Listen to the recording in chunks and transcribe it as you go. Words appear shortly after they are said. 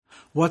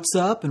What's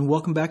up, and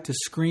welcome back to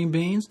Screen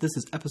Beans. This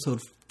is episode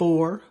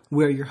 4.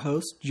 We're your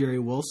hosts, Jerry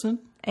Wilson.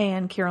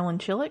 And Carolyn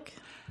Chillick.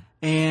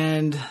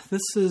 And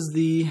this is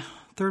the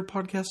third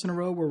podcast in a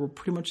row where we're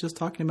pretty much just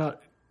talking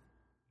about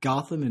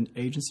Gotham and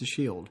Agents of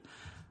S.H.I.E.L.D.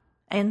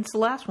 And it's the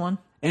last one.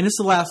 And it's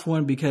the last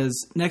one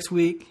because next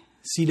week,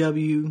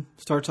 CW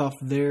starts off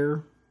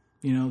their,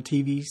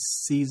 TV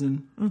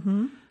season.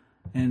 Mm-hmm.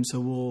 And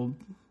so we'll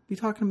be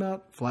talking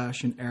about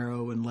Flash and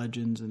Arrow and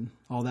Legends and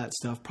all that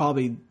stuff.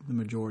 Probably the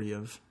majority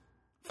of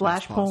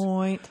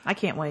Flashpoint. I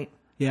can't wait.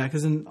 Yeah,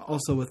 because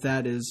also with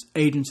that is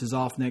Agents is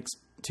off next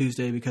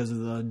Tuesday because of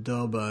the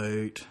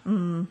debate.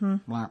 Mm-hmm.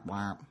 Blah,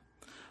 blah.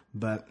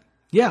 But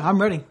yeah, I'm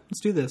ready.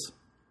 Let's do this.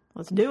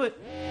 Let's do it.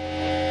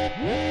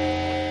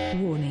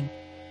 Warning.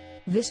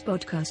 This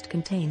podcast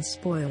contains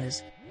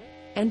spoilers.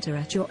 Enter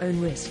at your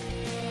own risk.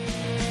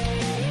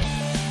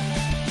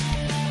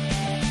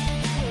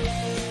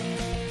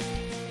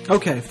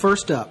 Okay,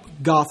 first up,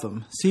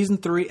 Gotham, Season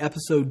 3,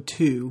 Episode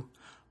 2,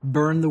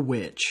 Burn the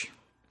Witch.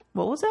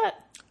 What was that?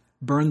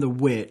 Burn the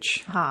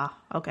Witch.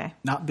 Okay.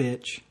 Not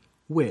bitch.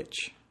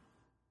 Witch.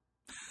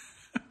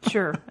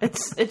 Sure.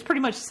 It's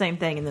pretty much the same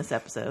thing in this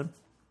episode,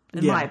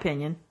 in my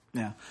opinion.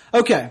 Yeah.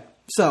 Okay,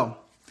 so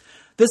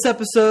this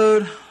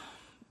episode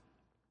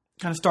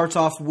kind of starts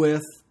off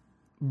with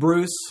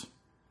Bruce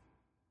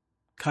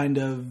kind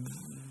of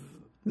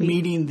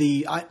meeting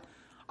the... I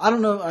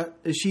don't know,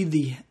 is she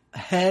the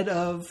head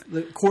of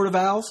the Court of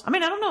Owls? I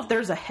mean, I don't know if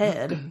there's a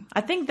head.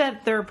 I think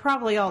that they're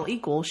probably all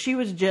equal. She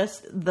was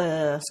just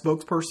the...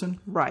 spokesperson?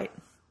 Right.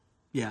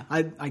 Yeah,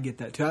 I get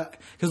that too.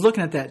 Because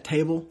looking at that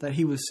table that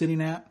he was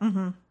sitting at,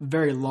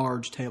 very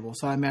large table.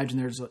 So I imagine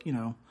there's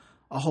a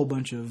whole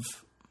bunch of,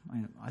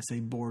 I say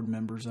board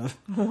members of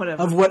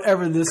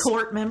whatever this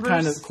court members,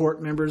 kind of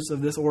court members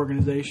of this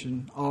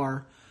organization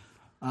are.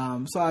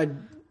 So I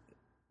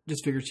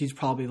just figured she's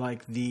probably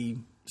like the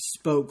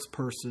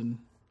spokesperson.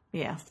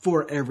 Yeah.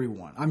 For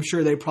everyone. I'm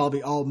sure they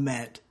probably all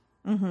met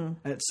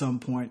at some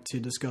point to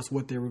discuss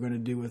what they were going to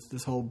do with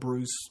this whole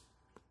Bruce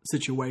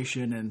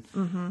situation.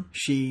 And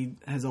she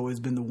has always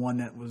been the one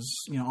that was,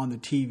 on the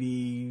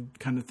TV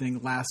kind of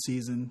thing last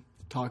season,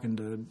 talking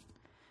to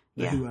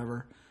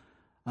whoever.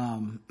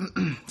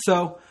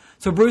 So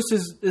Bruce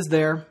is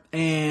there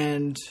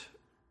and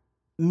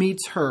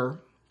meets her,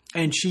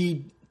 and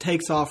she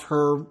takes off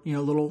her,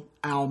 little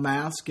owl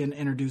mask and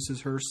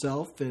introduces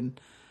herself.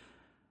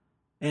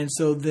 And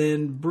so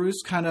then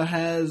Bruce kind of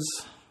has,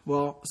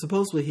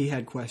 supposedly he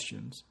had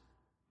questions.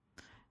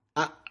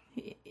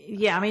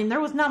 Yeah, I mean, there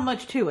was not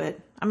much to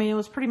it. I mean, it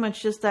was pretty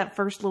much just that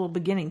first little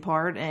beginning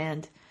part,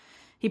 and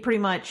he pretty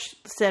much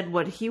said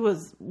what he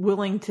was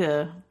willing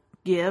to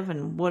give,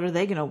 and what are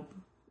they going to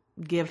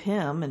give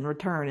him in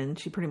return, and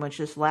she pretty much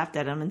just laughed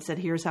at him and said,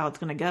 here's how it's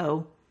going to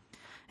go.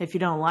 If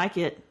you don't like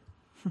it,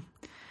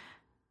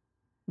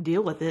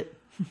 deal with it.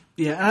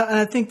 Yeah,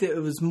 I think that it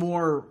was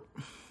more...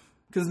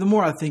 Because the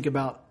more I think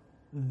about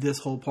this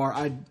whole part,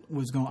 I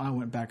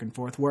went back and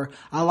forth. Where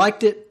I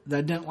liked it,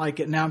 I didn't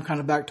like it. Now I'm kind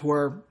of back to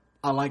where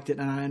I liked it,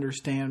 and I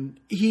understand.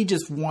 He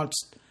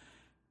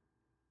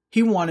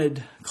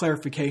wanted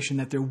clarification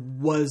that there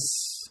was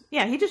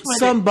he just wanted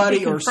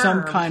somebody or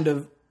some kind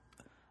of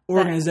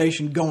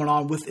organization going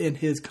on within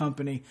his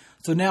company.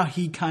 So now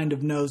he kind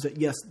of knows that,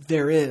 yes,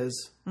 there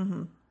is.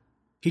 Mm-hmm.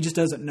 He just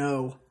doesn't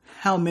know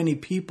how many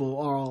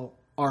people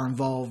are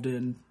involved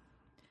in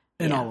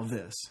all of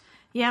this.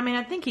 Yeah, I mean,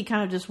 I think he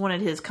kind of just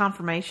wanted his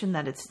confirmation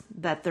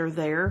that they're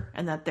there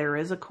and that there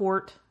is a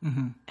court.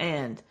 Mm-hmm.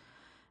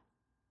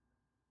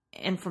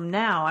 And from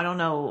now, I don't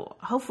know,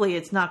 hopefully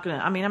it's not going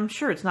to, I mean, I'm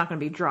sure it's not going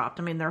to be dropped.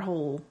 I mean, their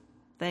whole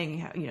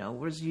thing,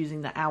 was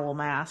using the owl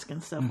mask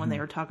and stuff when they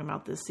were talking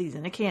about this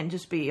season. It can't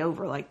just be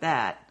over like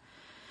that.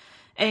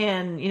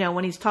 And,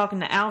 when he's talking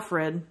to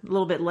Alfred a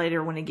little bit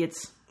later when he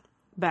gets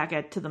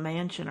back to the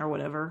mansion or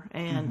whatever,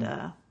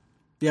 and...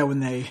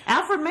 when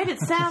Alfred made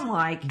it sound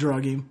like...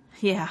 drug him.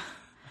 Yeah.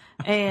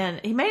 And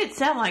he made it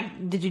sound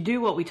like, did you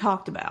do what we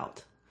talked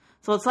about?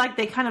 So it's like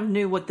they kind of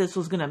knew what this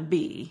was going to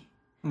be.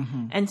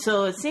 Mm-hmm. And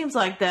so it seems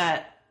like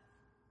that,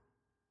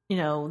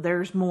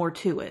 there's more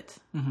to it.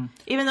 Mm-hmm.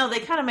 Even though they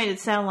kind of made it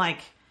sound like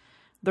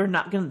they're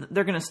going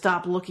to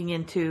stop looking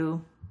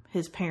into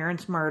his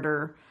parents'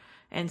 murder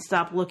and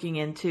stop looking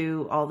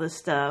into all this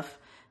stuff.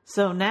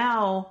 So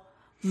now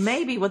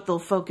maybe what they'll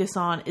focus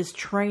on is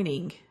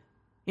training,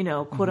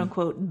 quote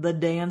unquote, the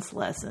dance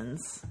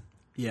lessons.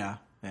 Yeah.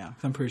 Yeah,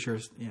 I'm pretty sure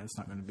it's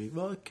not going to be...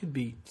 Well, it could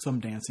be some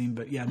dancing,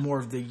 but more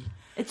of the...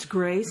 It's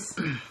grace.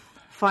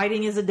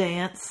 Fighting is a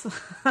dance.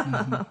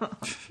 Mm-hmm.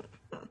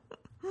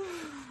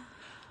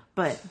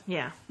 But,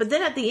 yeah. But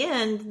then at the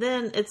end,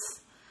 then it's...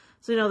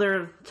 So,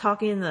 they're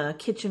talking in the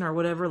kitchen or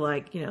whatever,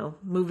 like,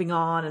 moving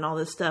on and all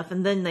this stuff.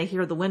 And then they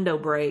hear the window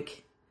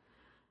break.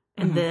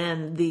 And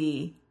then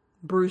the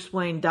Bruce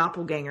Wayne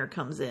doppelganger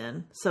comes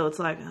in. So it's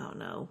like, oh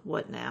no,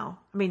 what now?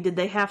 I mean, did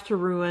they have to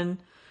ruin...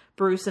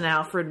 Bruce and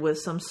Alfred with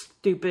some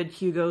stupid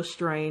Hugo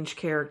Strange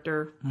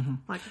character?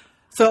 Mm-hmm.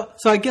 So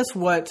I guess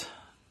what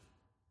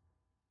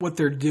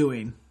they're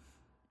doing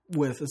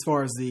with, as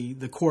far as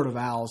the Court of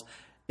Owls,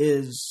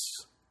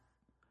 is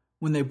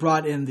when they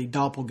brought in the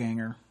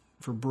doppelganger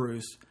for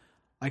Bruce,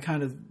 I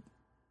kind of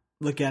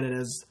look at it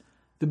as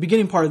the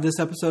beginning part of this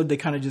episode. They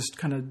kind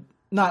of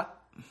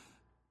not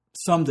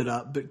summed it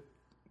up, but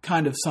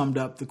kind of summed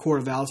up the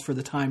Court of Owls for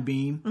the time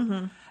being.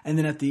 Mm-hmm. And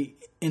then at the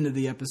end of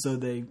the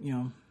episode, they,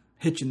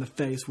 hit you in the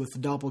face with the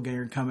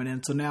doppelganger coming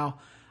in. So now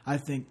I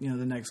think, the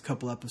next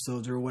couple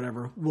episodes or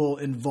whatever will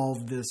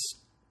involve the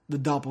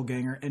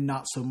doppelganger and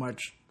not so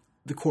much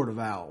the Court of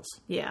Owls.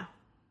 Yeah.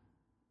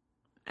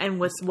 And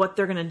with what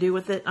they're going to do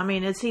with it. I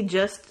mean, is he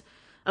just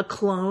a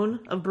clone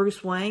of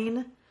Bruce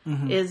Wayne?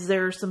 Mm-hmm. Is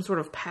there some sort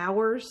of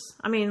powers?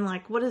 I mean,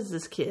 like, what is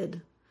this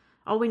kid?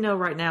 All we know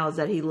right now is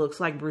that he looks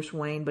like Bruce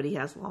Wayne, but he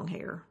has long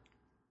hair.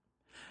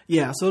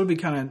 Yeah, so it'll be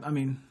kind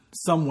of,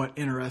 somewhat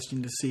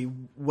interesting to see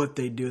what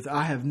they do with it.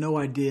 I have no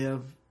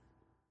idea.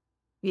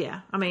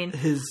 Yeah, I mean,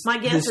 my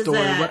guess is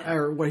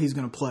that what he's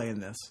going to play in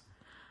this.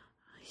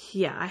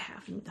 Yeah, I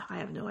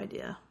have no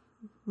idea.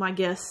 My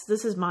guess,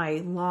 this is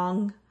my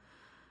long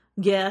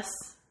guess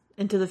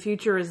into the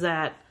future, is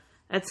that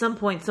at some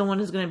point someone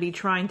is going to be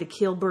trying to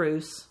kill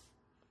Bruce,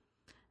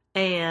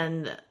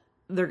 and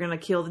they're going to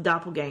kill the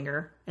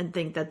doppelganger and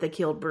think that they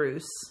killed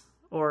Bruce,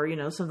 or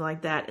something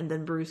like that, and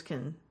then Bruce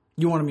can.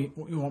 You want me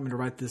to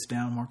write this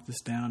down? Mark this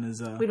down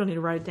as. We don't need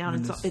to write it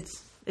down.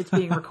 It's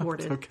being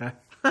recorded. Okay.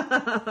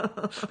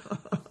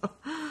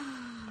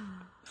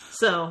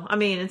 So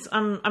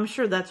I'm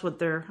sure that's what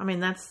they're. I mean,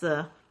 that's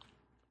the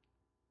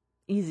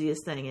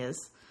easiest thing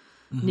is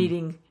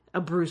needing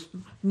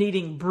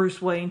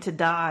Bruce Wayne to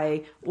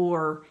die,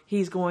 or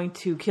he's going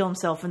to kill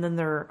himself, and then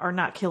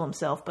not kill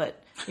himself,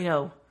 but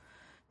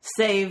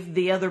save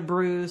the other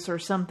Bruce or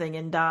something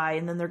and die,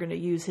 and then they're going to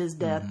use his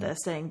death as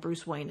saying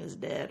Bruce Wayne is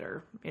dead,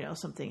 or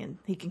something, and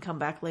he can come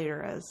back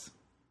later as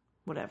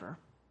whatever.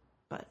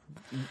 But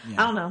I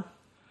don't know.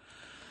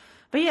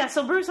 But yeah,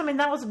 so Bruce,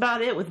 that was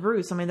about it with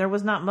Bruce. There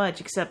was not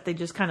much except they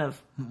just kind of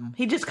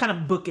he just kind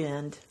of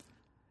bookend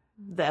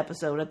the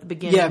episode at the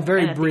beginning. Yeah,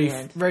 very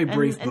brief, very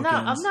brief. And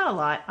not a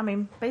lot.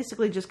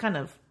 Basically just kind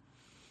of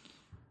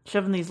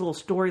shoving these little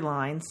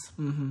storylines.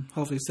 Mm-hmm.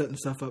 Hopefully setting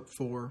stuff up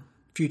for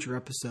future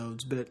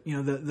episodes. But,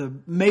 the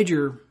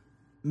major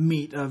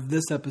meat of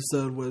this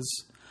episode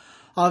was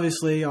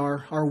obviously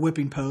our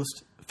whipping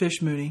post,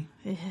 Fish Mooney.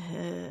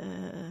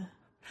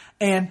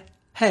 And,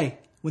 hey,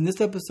 when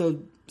this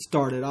episode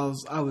started,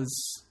 I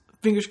was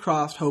fingers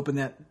crossed hoping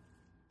that,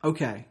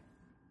 okay,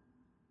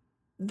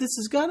 this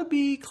has got to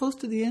be close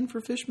to the end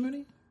for Fish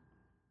Mooney.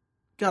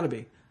 Got to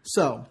be.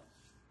 So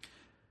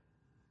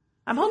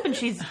I'm hoping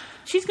she's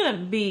going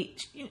to be,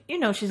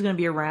 she's going to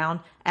be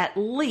around at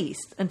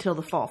least until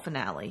the fall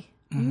finale,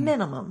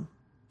 minimum.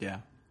 Yeah.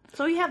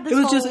 So we have this.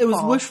 It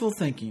was wishful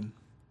thinking.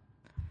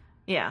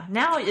 Yeah.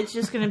 Now it's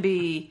just going to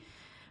be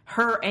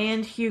her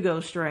and Hugo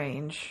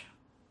Strange,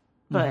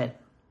 but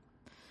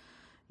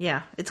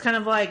yeah, it's kind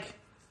of like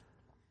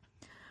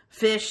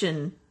Fish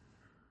and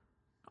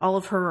all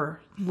of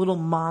her little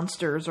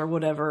monsters or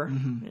whatever,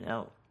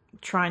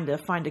 trying to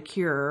find a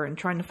cure and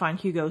trying to find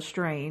Hugo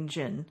Strange,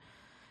 and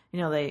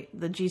the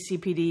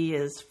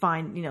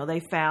GCPD they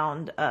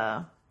found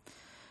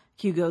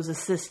Hugo's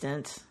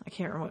assistant. I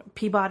can't remember,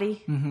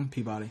 Peabody. Mm-hmm,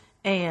 Peabody.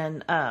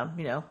 And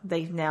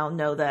they now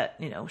know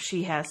that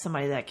she has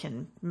somebody that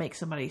can make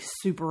somebody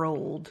super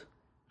old,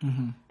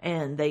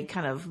 and they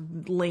kind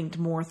of linked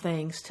more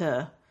things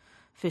to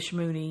Fish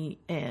Mooney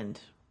and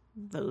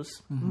those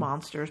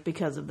monsters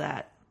because of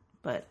that.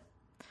 But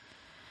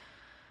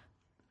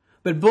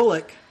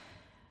Bullock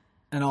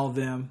and all of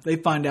them, they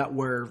find out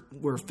where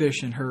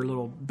Fish and her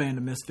little band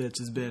of misfits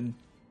has been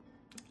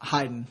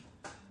hiding,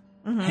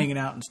 hanging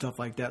out and stuff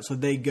like that. So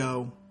they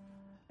go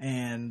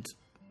and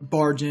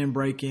barge in,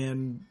 break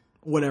in,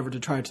 whatever, to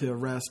try to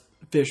arrest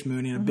Fish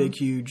Mooney, and a big,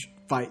 huge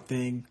fight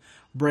thing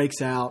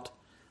breaks out.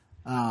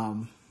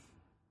 Some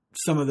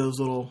of those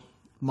little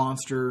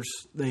monsters,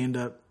 they end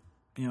up,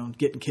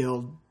 getting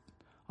killed.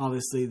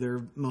 Obviously,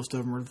 most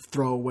of them are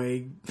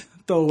throwaway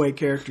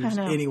characters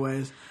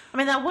anyways.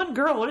 That one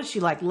girl, what is she,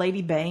 like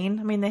Lady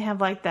Bane? They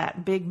have like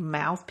that big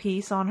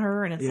mouthpiece on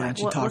her, and it's like... Yeah, and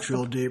she talks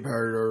real deep.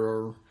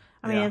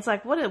 It's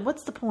like,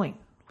 what's the point?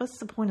 What's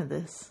the point of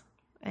this?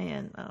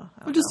 And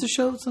just to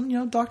show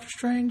some, Doctor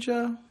Strange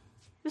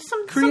just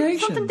some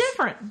creations. Something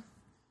different.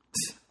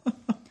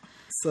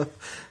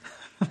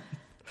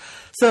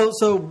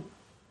 So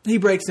he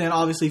breaks in.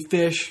 Obviously,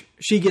 Fish,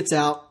 she gets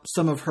out.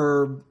 Some of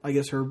her, I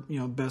guess her,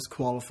 best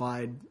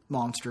qualified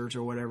monsters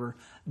or whatever,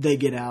 they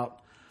get out.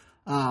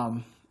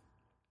 And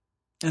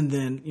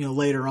then,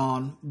 later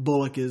on,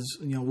 Bullock is,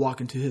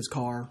 walking to his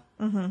car,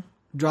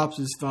 drops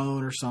his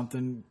phone or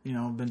something,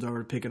 bends over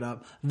to pick it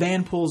up.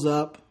 Van pulls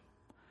up.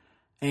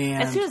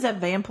 And as soon as that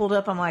van pulled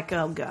up, I'm like,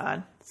 oh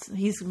God,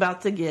 he's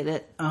about to get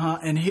it.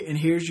 And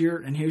here's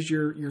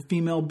your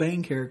female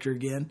Bane character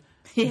again.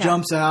 Yeah.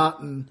 Jumps out,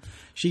 and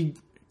she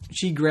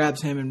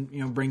grabs him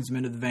and brings him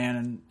into the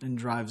van and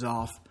drives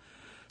off.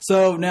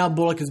 So now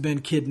Bullock has been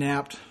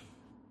kidnapped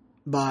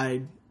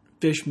by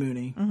Fish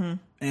Mooney,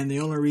 and the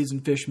only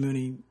reason Fish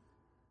Mooney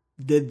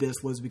did this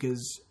was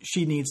because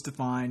she needs to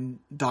find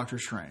Doctor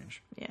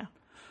Strange. Yeah.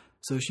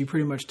 So she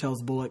pretty much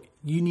tells Bullock,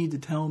 you need to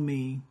tell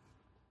me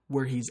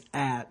where he's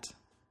at,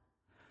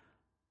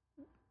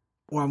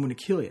 or I'm going to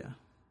kill you.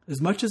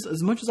 As much as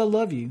I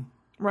love you,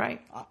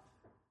 right?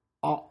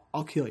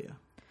 I'll kill you.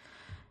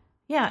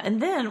 Yeah,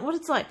 and then what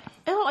it's like?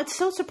 Oh, it's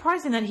so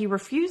surprising that he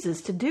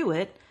refuses to do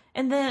it,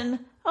 and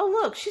then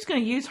look, she's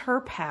going to use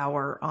her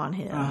power on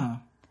him,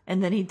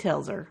 and then he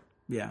tells her.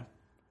 Yeah,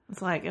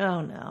 it's like,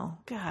 oh no,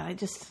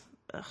 God,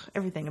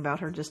 everything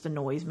about her just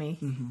annoys me.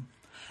 Mm-hmm.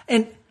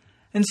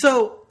 And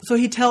so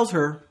he tells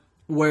her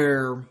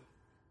where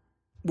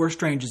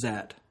Strange is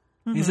at.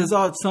 Mm-hmm. He says,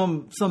 "Oh, it's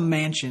some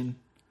mansion,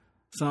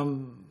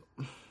 some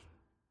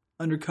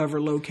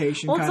undercover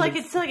location." Well,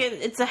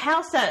 it's a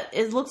house that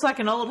it looks like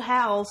an old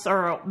house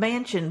or a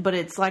mansion, but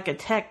it's like a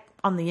tech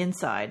on the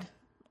inside.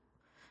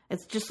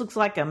 It just looks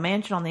like a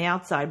mansion on the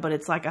outside, but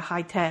it's like a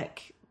high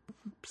tech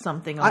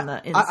something on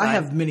the inside. I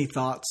have many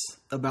thoughts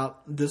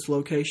about this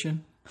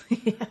location.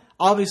 Yeah.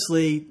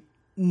 Obviously,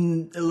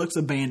 it looks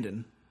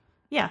abandoned.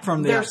 Yeah,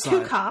 from the outside.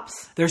 There's 2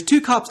 cops. There's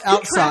 2 cops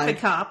outside. Traffic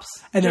cops.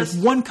 And there's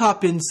 1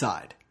 cop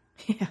inside.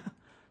 Yeah.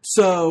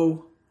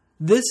 So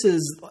this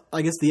is,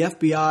 I guess, the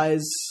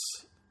FBI's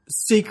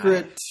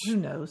secret who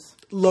knows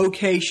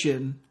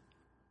location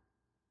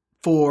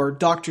for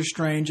Doctor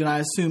Strange and I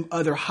assume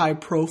other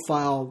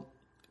high-profile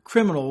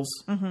criminals.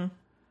 Mm-hmm.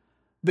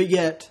 But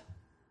yet,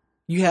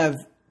 you have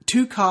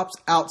 2 cops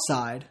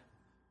outside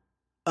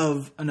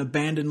of an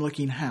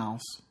abandoned-looking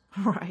house.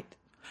 Right.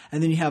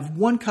 And then you have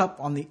 1 cop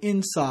on the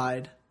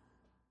inside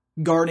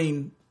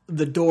guarding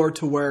the door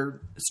to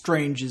where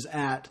Strange is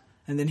at.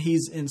 And then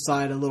he's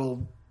inside a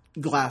little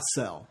glass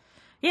cell.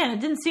 Yeah, and it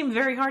didn't seem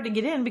very hard to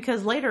get in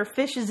because later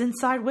Fish is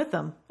inside with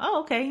them.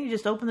 Oh, okay. You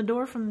just open the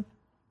door from...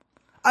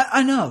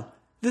 I know.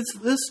 This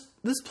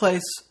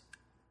place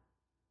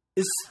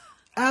is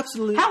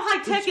absolutely... How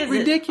high-tech is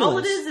ridiculous. All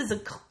it is a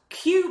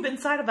cube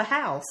inside of a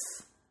house.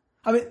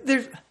 I mean,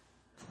 there's...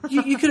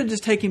 you could have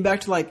just taken him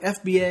back to like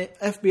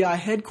FBI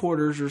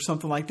headquarters or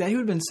something like that. He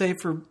would have been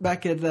safer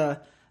back at the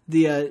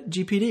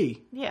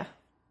GPD. Yeah.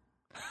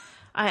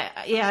 I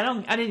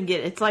didn't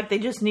get it. It's like they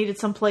just needed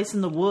some place in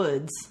the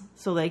woods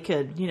so they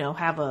could,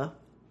 have a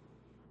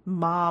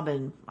mob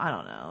and I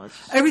don't know.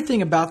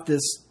 Everything about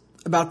this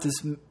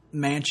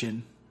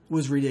mansion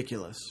was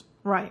ridiculous.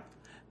 Right.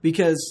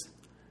 Because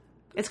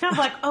it's kind of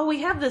like,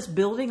 we have this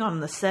building on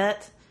the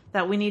set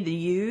that we need to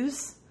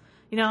use.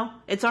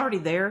 It's already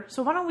there.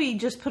 So why don't we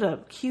just put a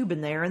cube in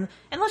there and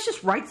let's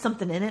just write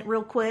something in it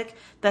real quick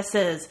that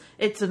says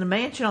it's a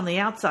mansion on the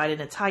outside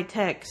and it's high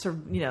tech, so,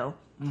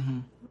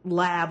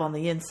 lab on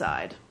the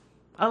inside.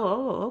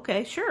 Oh,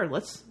 okay, sure.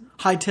 Let's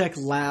high tech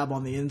lab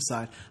on the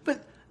inside.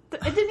 But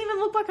it didn't even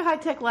look like a high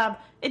tech lab.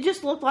 It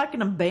just looked like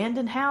an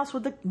abandoned house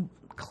with a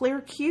clear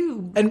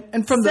cube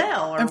and from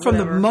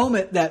the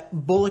moment that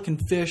Bullock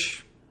and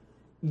Fish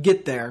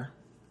get there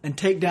and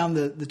take down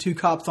the 2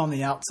 cops on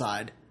the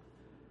outside.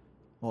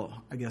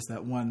 Well, I guess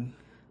that one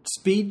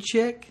speed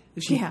chick.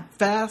 Is she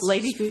fast?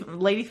 Lady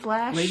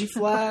Flash? Lady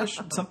Flash?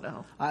 I don't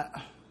know.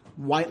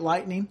 White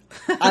Lightning?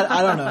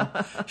 I don't know.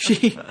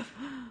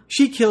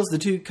 She kills the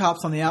 2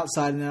 cops on the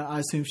outside, and I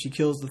assume she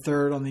kills the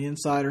 3rd on the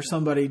inside or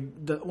somebody.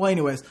 Well,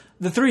 anyways,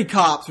 the 3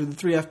 cops or the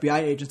 3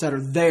 FBI agents that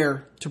are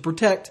there to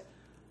protect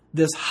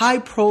this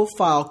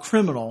high-profile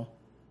criminal.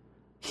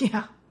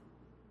 Yeah.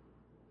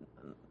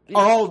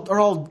 Are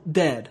all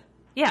dead.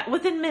 Yeah,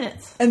 within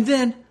minutes. And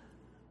then...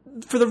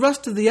 for the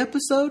rest of the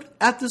episode,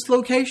 at this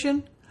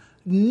location,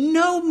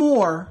 no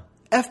more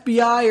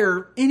FBI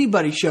or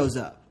anybody shows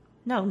up.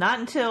 No, not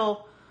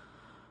until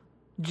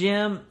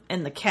Jim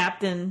and the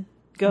captain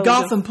go.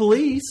 Gotham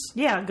Police.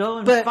 Yeah, go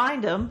and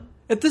find them.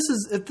 If this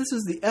is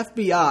the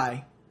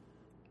FBI,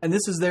 and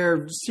this is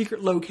their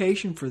secret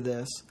location for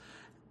this,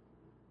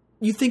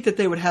 you think that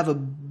they would have a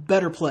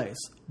better place,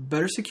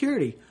 better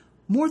security,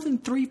 more than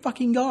 3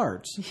 fucking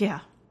guards.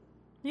 Yeah,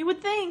 you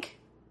would think.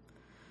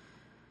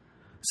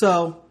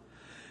 So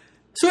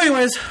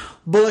anyways,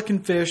 Bullock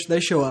and Fish,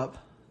 they show up.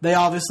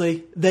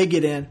 They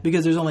get in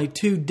because there's only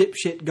 2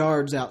 dipshit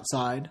guards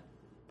outside.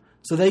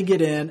 So they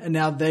get in, and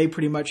now they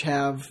pretty much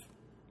have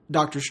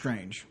Doctor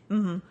Strange.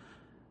 Mm-hmm.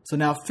 So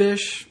now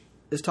Fish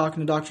is talking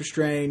to Doctor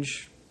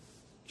Strange.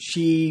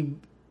 She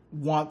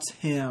wants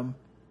him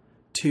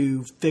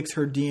to fix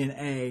her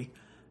DNA,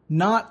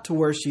 not to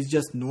where she's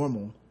just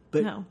normal,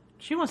 but no,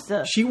 she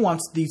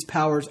wants these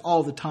powers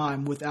all the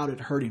time without it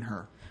hurting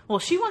her. Well,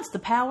 she wants the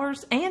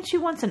powers, and she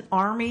wants an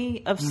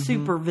army of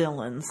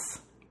supervillains.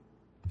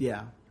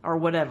 Yeah. Or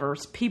whatever.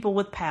 People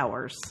with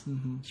powers.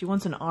 Mm-hmm. She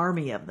wants an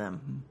army of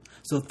them. Mm-hmm.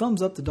 So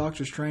thumbs up to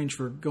Doctor Strange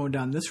for going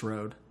down this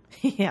road.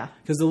 Yeah.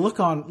 Because the look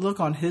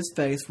on his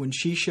face when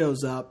she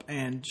shows up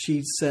and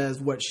she says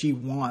what she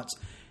wants,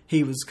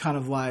 he was kind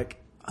of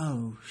like,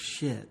 oh,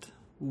 shit.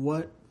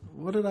 What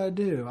did I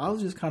do? I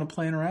was just kind of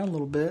playing around a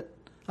little bit.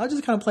 I was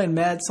just kind of playing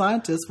mad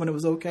scientist when it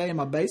was okay in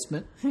my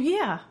basement.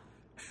 Yeah.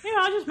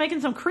 I was just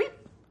making some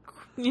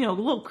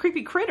little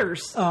creepy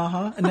critters.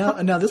 Uh-huh.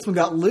 And now this one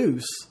got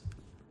loose.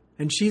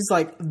 And she's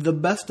like the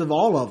best of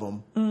all of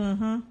them.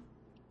 Mm-hmm.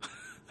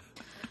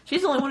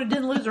 She's the only one who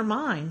didn't lose her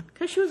mind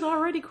because she was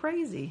already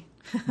crazy.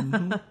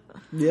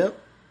 Yep.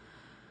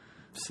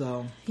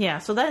 So yeah,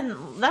 so then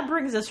that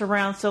brings us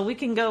around, so we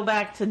can go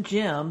back to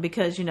Jim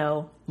because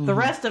the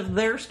rest of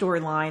their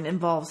storyline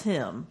involves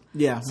him.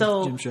 Yeah,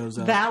 so Jim shows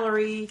up.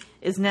 Valerie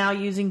is now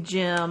using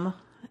Jim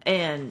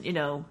and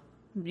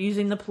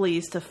using the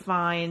police to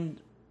find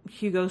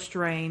Hugo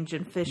Strange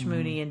and Fish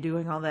Mooney and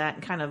doing all that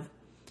and kind of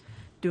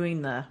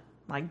doing the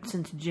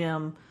since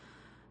Jim.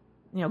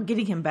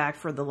 Getting him back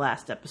for the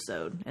last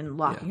episode and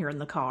locking her in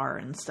the car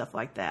and stuff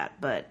like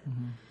that. But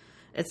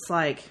it's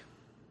like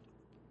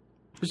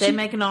they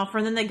make an offer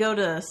and then they go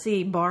to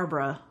see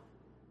Barbara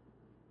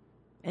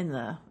in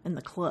the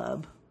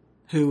club,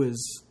 who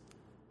is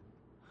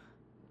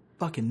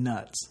fucking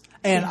nuts.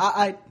 And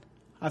I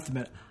have to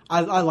admit,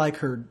 I like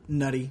her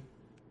nutty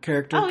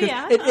character. Oh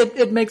yeah,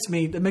 it makes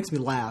me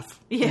laugh.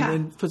 Yeah,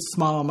 and puts a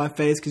smile on my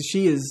face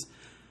because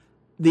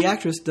the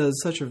actress does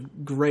such a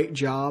great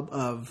job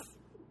of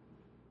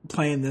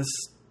playing this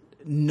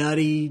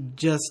nutty,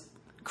 just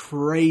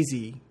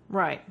crazy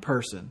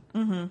person,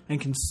 and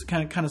can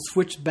kind of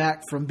switch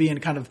back from being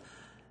kind of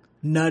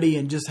nutty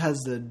and just has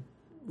the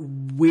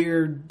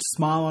weird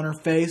smile on her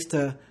face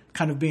to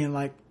kind of being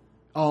like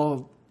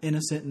all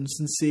innocent and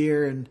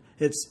sincere, and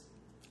it's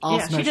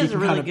awesome. Yeah, she does a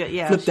really good.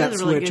 Yeah, flip that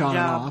switch on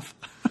and off.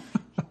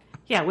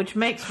 Yeah, which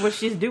makes what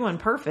she's doing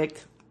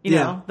perfect. You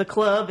know, the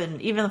club,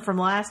 and even from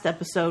last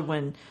episode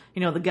when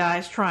the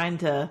guy's trying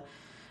to.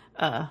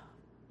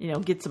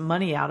 Get some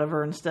money out of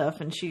her and stuff,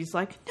 and she's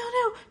like,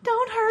 "No,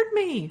 don't hurt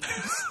me,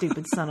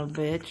 stupid son of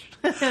a bitch."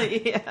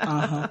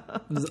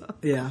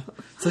 Yeah.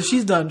 So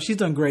she's done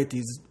great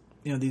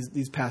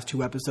these past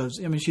 2 episodes.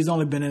 I mean, she's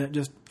only been in it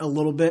just a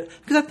little bit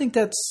because I think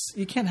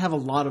you can't have a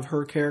lot of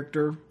her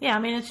character. Yeah, I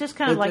mean, it's just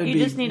kind of like you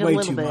just need a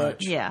little bit.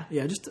 Much. Yeah,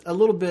 just a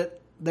little bit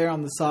there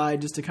on the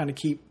side just to kind of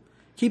keep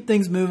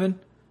things moving.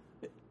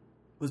 It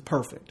was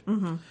perfect.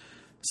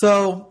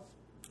 So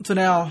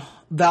now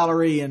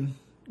Valerie and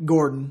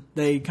Gordon,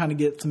 they kind of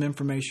get some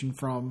information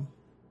from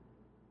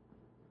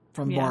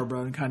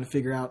Barbara and kind of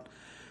figure out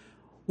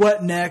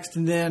what next.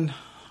 And then,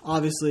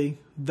 obviously,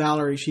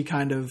 Valerie, she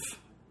kind of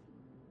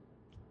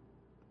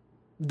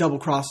double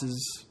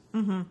crosses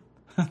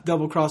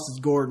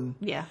Gordon.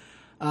 Yeah.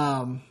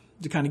 To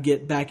kind of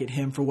get back at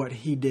him for what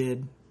he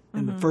did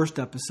in the first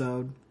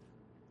episode.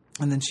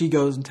 And then she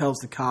goes and tells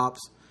the cops,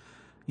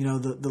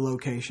 the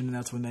location, and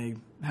that's when they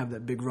have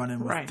that big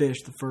run-in with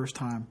Fish the first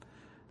time.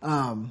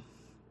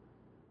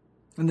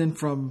 And then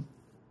from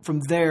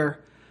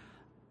there,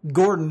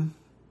 Gordon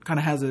kind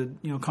of has a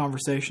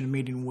conversation, a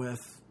meeting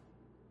with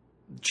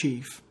the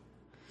chief.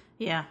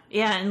 Yeah,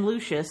 and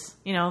Lucius,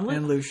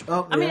 and Lucius.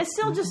 Oh, I mean, it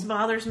still just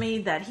bothers me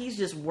that he's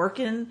just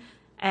working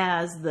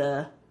as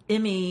the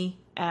ME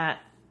at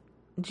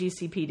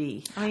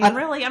GCPD.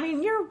 I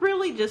mean, you're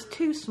really just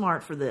too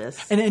smart for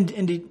this. And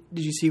did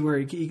you see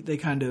where they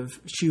kind of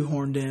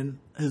shoehorned in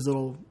his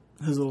little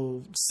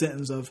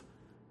sentence of,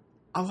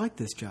 "I like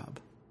this job."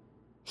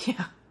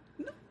 Yeah.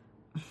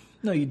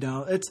 No, you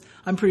don't.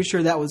 I'm pretty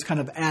sure that was kind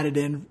of added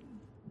in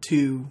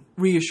to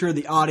reassure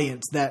the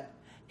audience that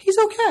he's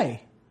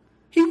okay.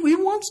 He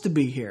wants to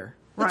be here.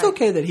 It's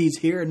okay that he's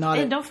here and not.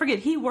 And don't forget,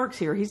 he works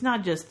here. He's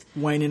not just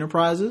Wayne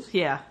Enterprises.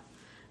 Yeah.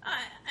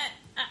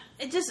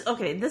 It just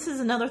This is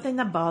another thing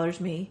that bothers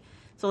me.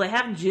 So they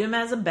have Jim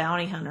as a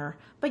bounty hunter,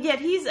 but yet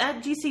he's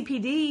at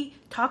GCPD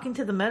talking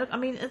to the medical. I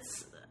mean,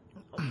 it's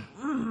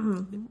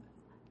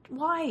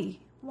why?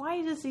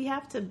 Why does he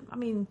have to? I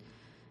mean.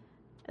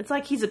 It's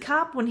like he's a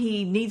cop when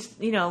he needs,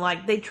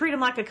 they treat him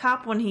like a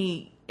cop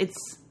when it's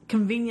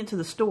convenient to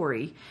the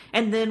story.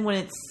 And then when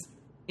it's,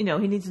 he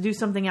needs to do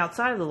something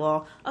outside of the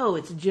law,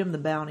 it's Jim the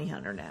bounty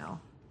hunter now.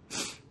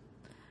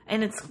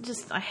 And it's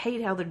just, I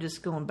hate how they're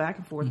just going back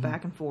and forth,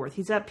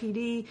 He's at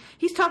PD.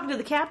 He's talking to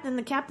the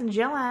captain's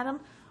yelling at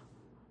him.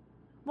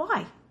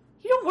 Why?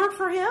 You don't work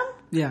for him?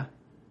 Yeah.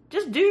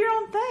 Just do your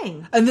own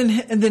thing. And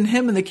then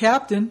him and the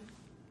captain,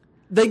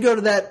 they go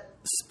to that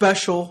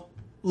special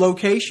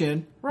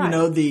location,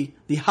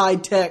 the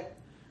high-tech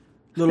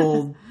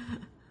little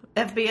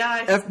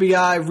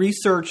FBI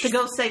research to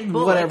go save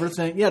Bullock. Whatever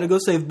thing. Yeah, to go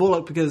save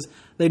Bullock because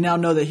they now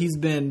know that he's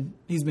been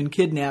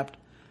kidnapped.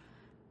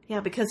 Yeah,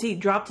 because he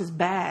dropped his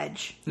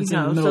badge,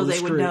 so they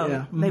would know.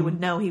 Yeah. They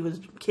would know he was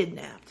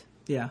kidnapped.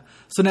 Yeah.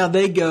 So now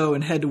they go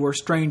and head to where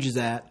Strange is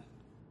at.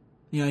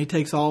 He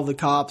takes all the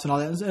cops and all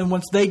that. And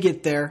once they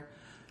get there,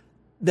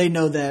 they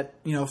know that,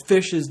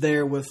 Fish is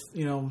there with,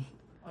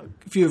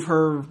 a few of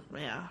her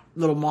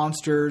little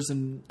monsters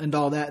and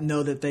all that, and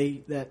know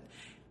that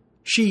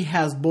she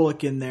has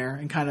Bullock in there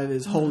and kind of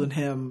is holding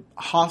him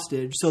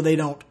hostage so they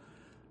don't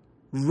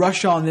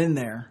rush on in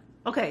there.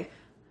 Okay.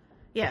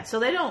 Yeah, so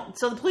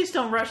the police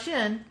don't rush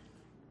in,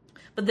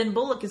 but then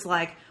Bullock is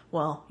like,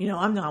 well,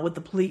 I'm not with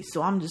the police,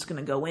 so I'm just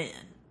going to go in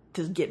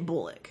to get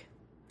Bullock.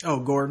 Oh,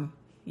 Gordon?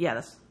 Yeah,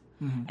 that's...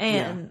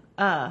 And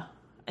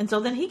so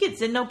then he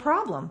gets in, no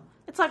problem.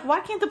 It's like, why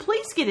can't the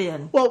police get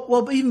in? Well,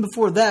 but even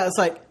before that, it's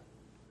like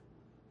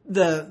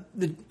the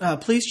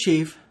police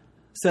chief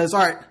says, "All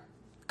right,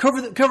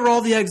 cover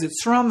all the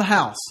exits, surround the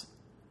house."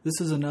 this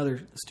is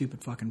another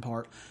stupid fucking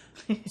part.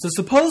 So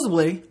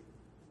supposedly,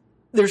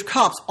 there's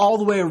cops all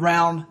the way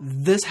around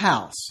this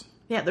house.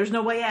 Yeah, there's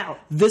no way out.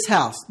 This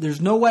house.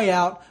 There's no way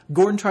out.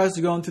 Gordon tries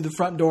to go in through the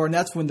front door, and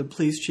that's when the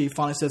police chief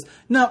finally says,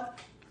 "No,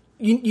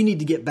 you need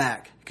to get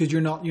back because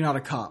you're not a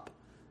cop."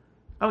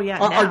 Oh yeah,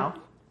 now.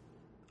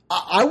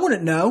 I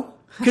wouldn't know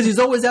because he's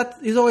always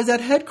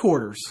at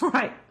headquarters,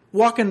 Right.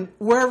 walking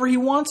wherever he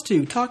wants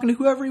to, talking to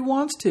whoever he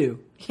wants to.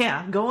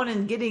 Yeah, going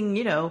and getting,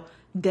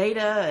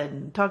 data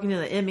and talking to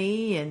the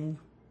ME and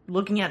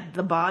looking at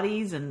the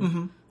bodies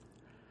and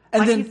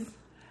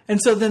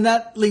And so then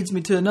that leads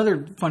me to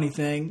another funny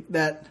thing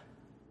that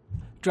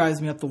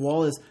drives me up the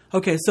wall is,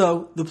 okay,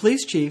 so the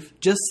police chief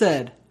just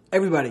said,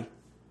 everybody,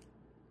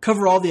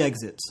 cover all the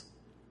exits.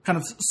 Kind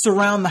of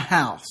surround the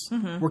house.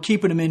 We're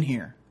keeping them in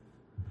here.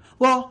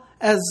 Well,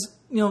 as,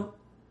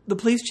 the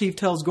police chief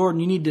tells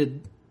Gordon, you need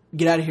to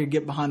get out of here,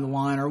 get behind the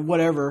line or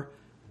whatever.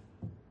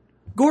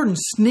 Gordon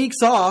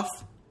sneaks off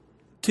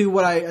to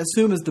what I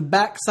assume is the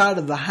back side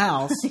of the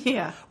house.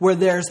 Yeah. Where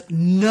there's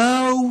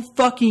no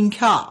fucking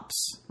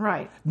cops.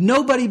 Right.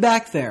 Nobody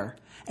back there.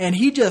 And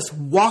he just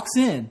walks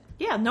in.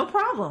 Yeah, no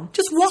problem.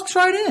 Just walks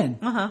right in.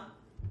 Uh-huh.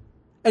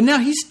 And now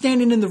he's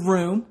standing in the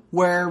room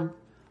where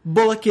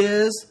Bullock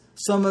is,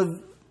 some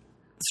of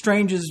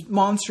Strange's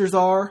monsters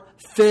are,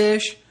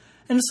 Fish.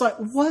 And it's like,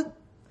 what?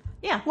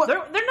 Yeah. What?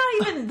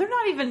 They're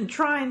not even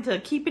trying to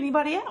keep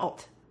anybody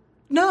out.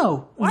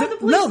 No. Why are the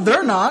police? No,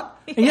 they're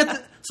not. And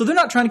yet so they're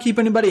not trying to keep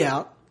anybody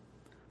out.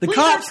 The Police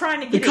cops aren't trying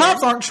to get the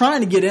cops in. aren't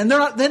trying to get in.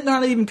 They're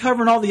not even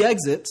covering all the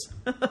exits.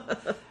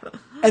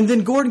 And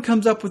then Gordon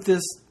comes up with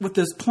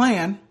this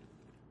plan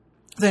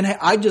saying, "Hey,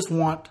 I just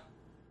want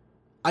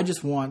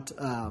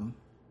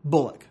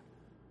Bullock.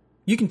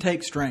 You can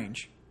take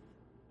Strange.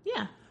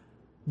 Yeah.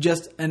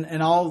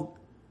 And I'll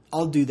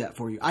do that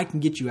for you. I can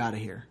get you out of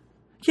here."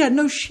 Yeah,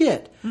 no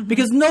shit.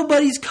 Because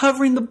nobody's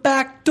covering the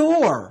back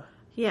door.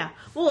 Yeah.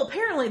 Well,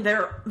 apparently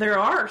there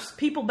are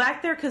people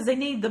back there because they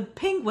need the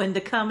Penguin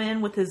to come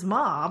in with his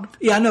mob.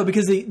 Yeah, I know,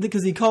 because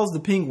he calls the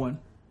Penguin.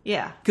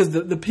 Yeah. Because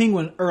the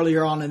Penguin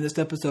earlier on in this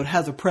episode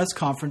has a press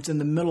conference in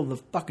the middle of the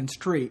fucking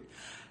street.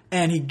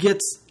 And he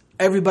gets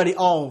everybody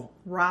all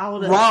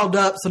Riled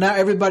up. So now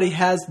everybody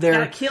has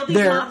Gotta kill these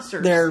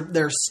monsters.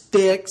 their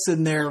sticks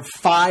and their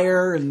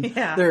fire and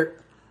their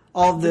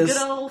all this.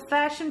 Good old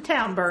fashioned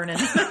town burning.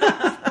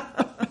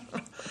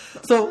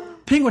 So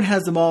Penguin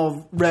has them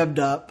all revved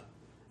up.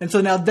 And so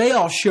now they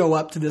all show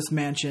up to this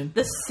mansion.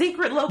 The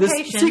secret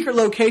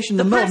location. In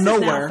the middle of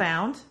nowhere. Now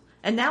found.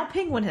 And now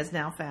Penguin has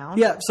now found.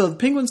 Yeah, so the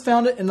Penguin's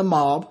found it in the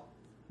mob,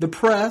 the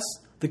press,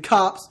 the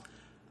cops,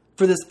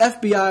 for this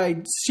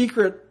FBI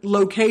secret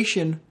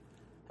location.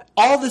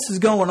 All this is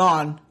going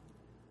on,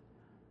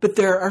 but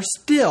there are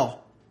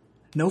still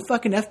no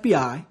fucking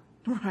FBI.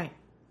 Right.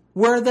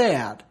 Where are they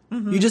at?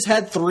 You just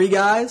had 3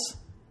 guys?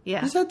 Yeah.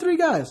 You just had 3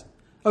 guys.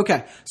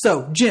 Okay,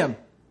 so Jim,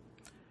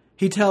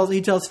 he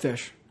tells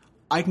Fish,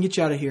 I can get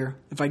you out of here.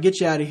 If I get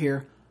you out of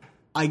here,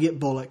 I get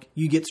Bullock.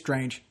 You get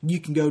Strange.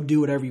 You can go do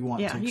whatever you want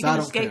to. Yeah, you can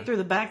escape through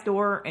the back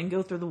door and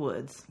go through the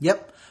woods.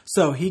 Yep.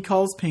 So he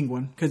calls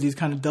Penguin because he's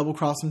kind of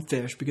double-crossing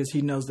Fish because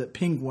he knows that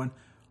Penguin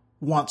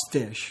wants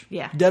Fish.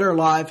 Yeah. Dead or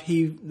alive,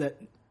 he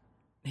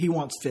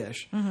wants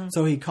Fish.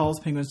 So he calls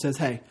Penguin and says,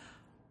 hey,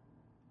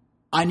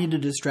 I need a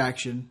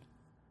distraction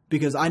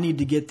because I need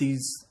to get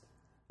these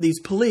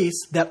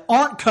police that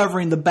aren't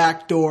covering the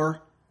back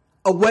door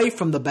away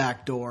from the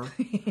back door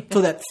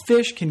so that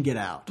Fish can get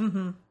out.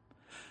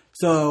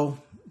 So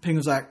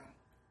Penguin's like,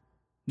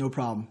 no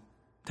problem.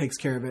 Takes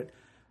care of it.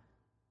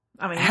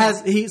 I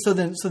mean, So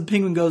the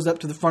Penguin goes up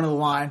to the front of the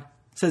line,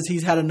 says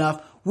he's had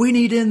enough. We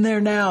need in there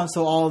now. And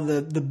so all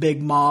of the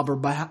big mob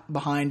are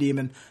behind him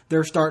and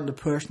they're starting to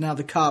push. Now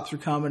the cops are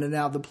coming and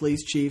now the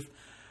police chief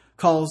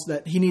calls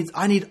that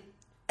I need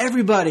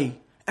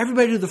everybody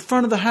to the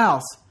front of the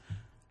house.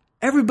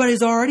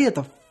 Everybody's already at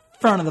the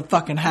front of the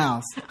fucking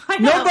house.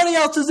 Nobody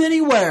else is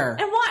anywhere.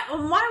 And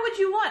why would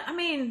you want? I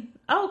mean,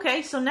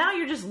 okay, so now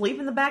you're just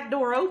leaving the back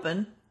door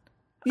open.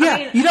 Yeah, I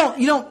mean, you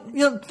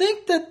don't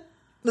think that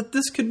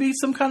this could be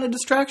some kind of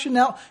distraction?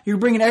 Now you're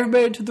bringing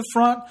everybody to the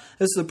front.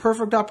 This is a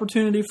perfect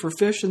opportunity for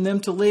Fish and them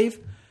to leave.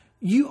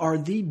 You are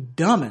the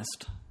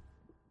dumbest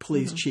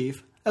police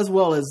chief, as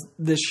well as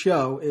this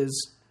show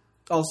is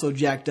also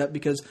jacked up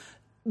because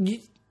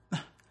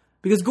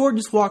Gordon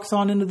just walks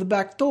on into the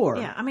back door.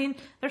 Yeah, I mean,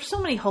 there's so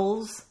many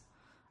holes.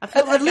 I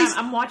feel like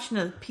I'm watching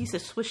a piece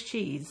of Swiss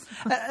cheese.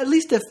 At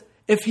least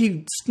if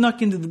he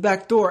snuck into the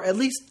back door, at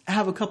least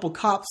have a couple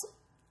cops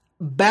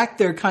back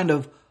there kind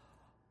of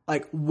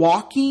like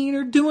walking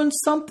or doing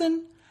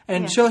something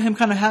and show him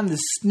kind of having to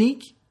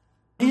sneak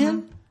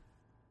in.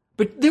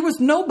 But there was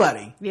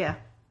nobody. Yeah.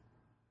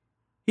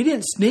 He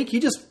didn't sneak. He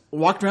just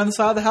walked around the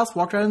side of the house,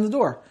 walked right in the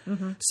door.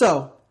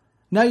 So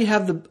now you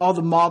have all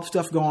the mob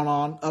stuff going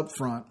on up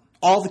front.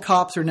 All the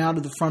cops are now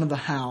to the front of the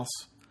house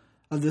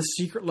of this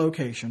secret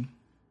location.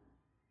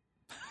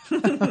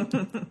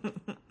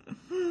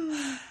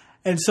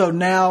 And so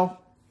now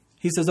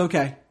he says,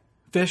 okay,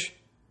 Fish,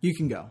 you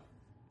can go.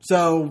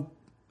 So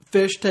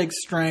Fish takes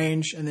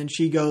Strange, and then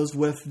she goes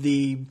with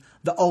the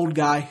old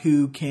guy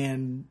who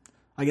can,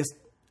 I guess,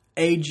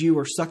 aid you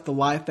or suck the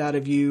life out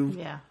of you.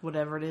 Yeah,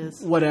 whatever it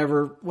is.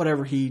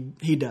 Whatever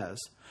he does.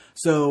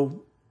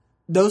 So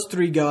those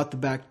three go out the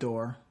back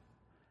door.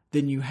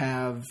 Then you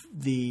have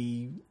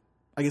the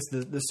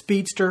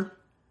speedster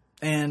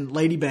and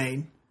Lady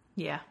Bane.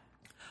 Yeah.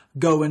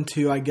 Go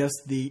into, I guess,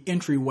 the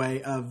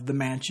entryway of the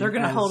mansion. They're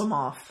going to hold them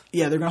off.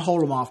 Yeah, they're going to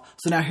hold them off.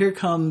 So now here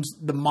comes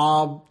the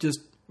mob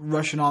just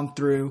rushing on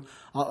through.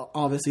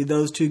 Obviously,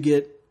 those two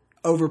get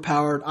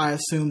overpowered. I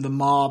assume the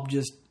mob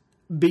just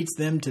beats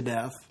them to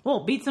death.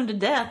 Well, beats them to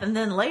death, and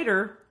then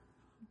later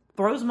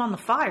throws them on the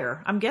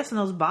fire. I'm guessing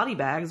those body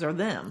bags are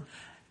them.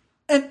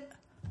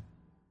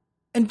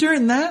 And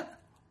during that,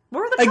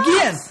 where are the cops?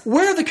 Again,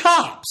 where are the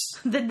cops?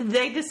 Did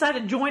they decide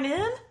to join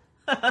in?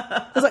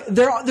 It's like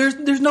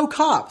there's no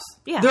cops.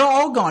 Yeah. They're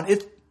all gone.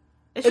 It's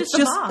just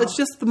the mob. It's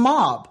just the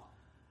mob.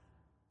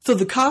 So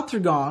the cops are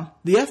gone.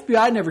 The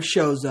FBI never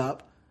shows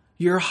up.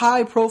 Your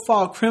high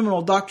profile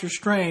criminal, Dr.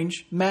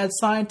 Strange, mad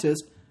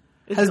scientist,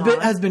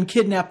 has been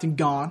kidnapped and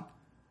gone.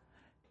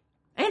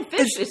 And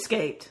Fish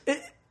escaped.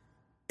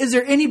 Is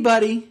there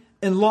anybody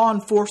in law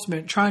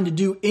enforcement trying to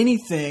do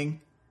anything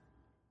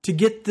to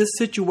get this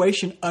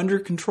situation under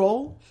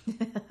control?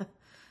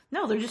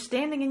 No, they're just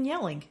standing and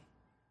yelling.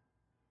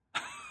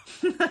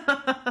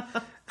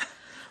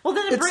 Well,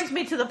 then it brings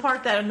me to the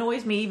part that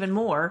annoys me even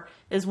more,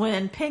 is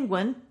when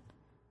Penguin,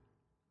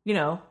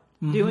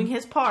 doing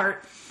his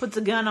part, puts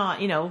a gun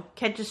on,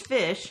 catches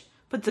Fish,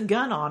 puts a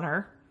gun on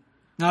her.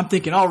 And I'm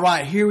thinking, all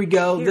right, here we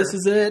go. Here. This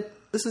is it.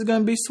 This is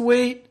going to be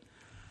sweet.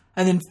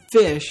 And then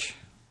Fish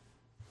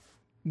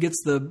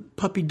gets the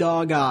puppy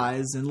dog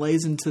eyes and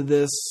lays into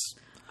this.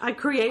 I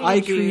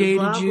created you.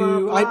 Blah, blah,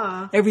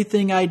 blah.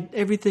 Everything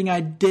I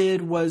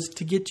did was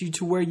to get you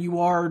to where you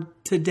are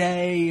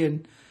today,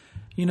 and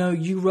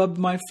you rubbed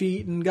my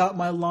feet and got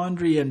my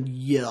laundry, and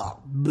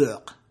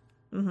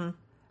Mm-hmm.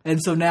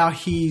 And so now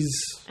he's.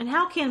 And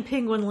how can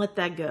Penguin let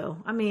that go?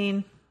 I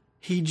mean,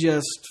 he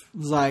just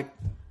was like,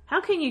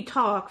 how can you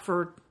talk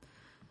for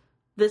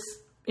this,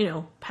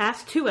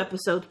 past 2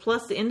 episodes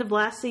plus the end of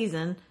last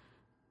season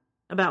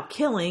about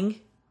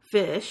killing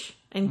Fish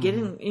and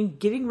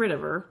getting rid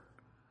of her?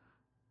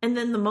 And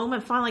then the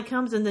moment finally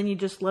comes, and then you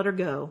just let her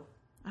go.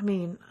 I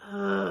mean,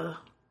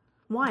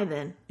 why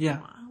then? Yeah.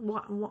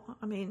 Why,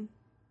 I mean,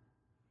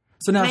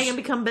 so now Megan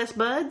become best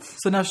buds?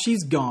 So now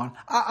she's gone.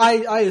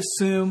 I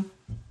assume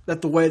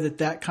that the way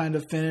that kind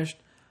of finished,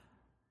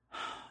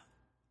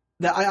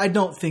 that I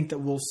don't think that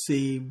we'll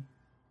see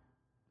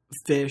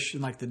Fish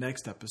in like the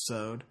next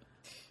episode.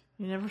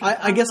 You never.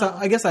 I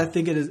guess I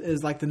think it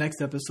is like the next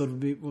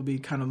episode will be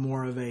kind of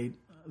more of a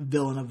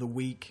villain of the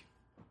week.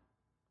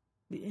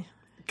 Yeah.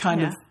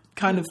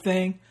 Kind of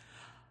thing.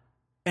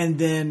 And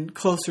then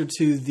closer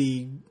to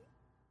the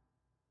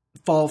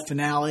fall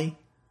finale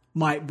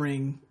might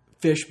bring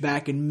Fish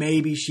back, and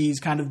maybe she's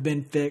kind of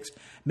been fixed.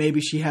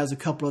 Maybe she has a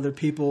couple other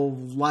people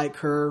like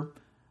her.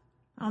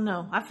 I don't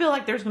know. I feel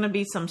like there's going to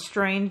be some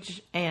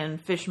Strange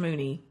and Fish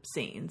Mooney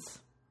scenes.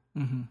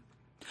 Mm-hmm.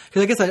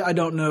 Because I guess I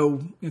don't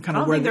know kind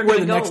of where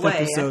the next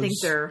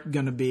episode's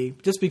going to be.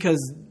 Just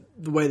because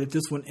the way that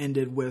this one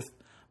ended with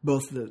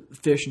both the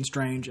Fish and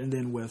Strange, and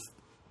then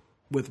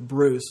with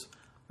Bruce,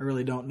 I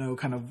really don't know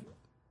kind of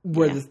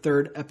where the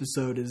third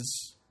episode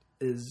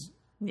is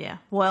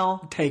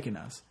taking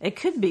us. It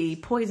could be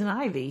Poison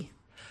Ivy.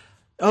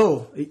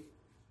 Oh,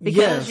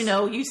 because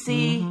you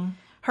see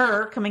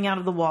her coming out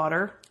of the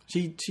water.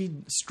 She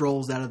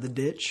strolls out of the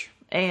ditch,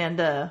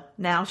 and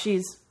now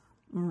she's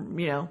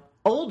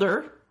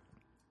older.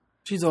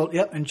 She's old,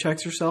 yep, and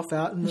checks herself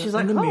out in the she's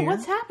like, in the mirror.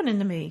 What's happening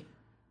to me?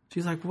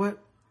 She's like,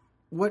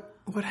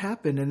 what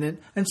happened?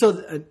 And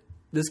so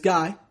this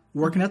guy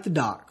working at the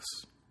docks,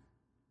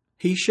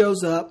 he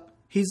shows up.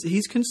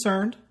 He's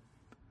concerned.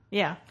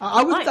 Yeah,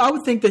 I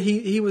would think that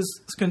he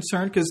was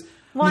concerned because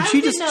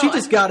she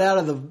just got out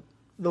of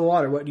the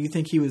water. What do you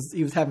think he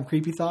was having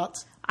creepy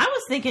thoughts? I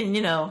was thinking,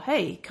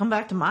 hey, come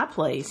back to my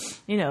place.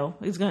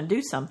 He's going to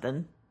do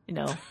something.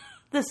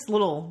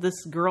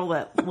 This girl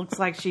that looks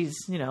like she's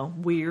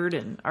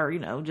weird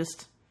or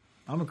just.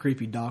 I'm a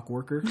creepy dock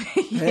worker.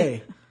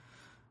 Hey,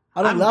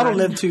 I don't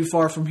live too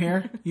far from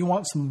here. You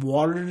want some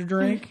water to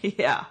drink?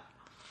 Yeah.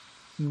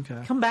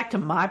 Okay. Come back to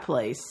my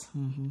place.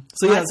 Mm-hmm.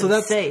 So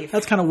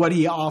that's kind of what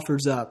he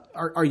offers up.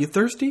 Are you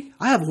thirsty?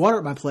 I have water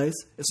at my place.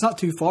 It's not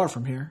too far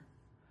from here.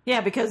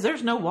 Yeah, because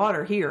there's no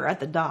water here at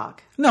the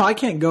dock. No, I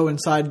can't go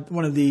inside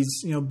one of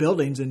these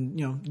buildings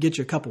and get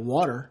you a cup of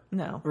water.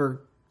 No.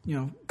 Or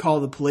call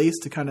the police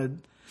to kind of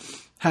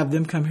have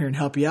them come here and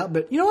help you out.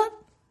 But you know what?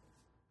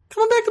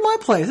 Come on back to my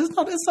place.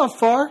 It's not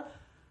far.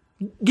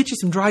 Get you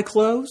some dry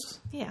clothes.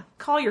 Yeah.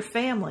 Call your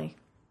family.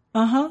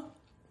 Uh-huh.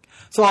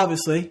 So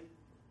obviously,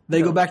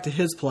 they go back to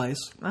his place.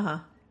 Uh-huh.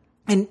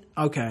 And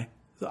okay,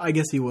 so I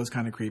guess he was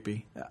kind of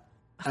creepy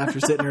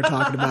after sitting here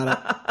talking about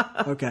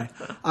it. Okay.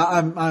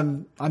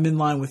 I'm in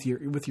line with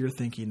your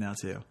thinking now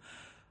too.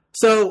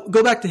 So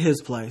go back to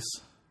his place.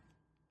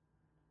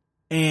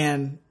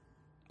 And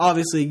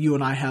obviously you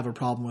and I have a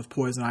problem with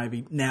Poison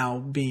Ivy now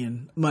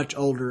being much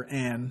older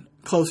and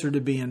closer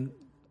to being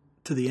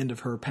to the end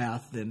of her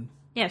path than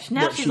now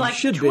what she's she like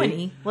should 20.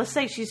 be. Let's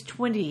say she's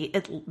 20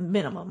 at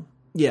minimum.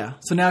 Yeah,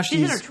 so now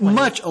She's in her she's 20s.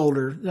 much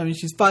older. I mean,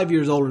 she's 5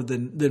 years older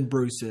than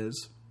Bruce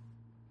is.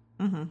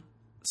 Mm-hmm.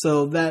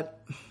 So that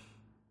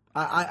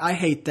I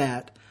hate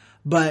that.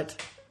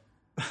 But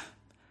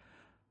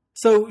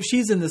so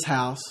she's in this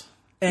house,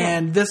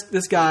 and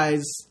this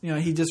guy's,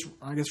 he just,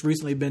 I guess,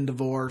 recently been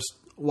divorced.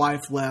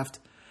 Wife left.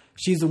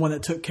 She's the one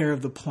that took care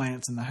of the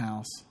plants in the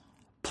house.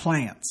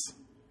 Plants.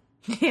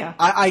 Yeah,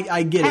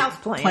 I get house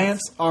it.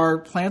 plants.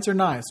 Plants are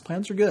nice.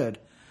 Plants are good.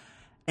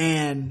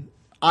 And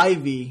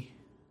Ivy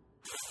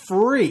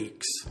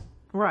freaks,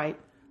 right?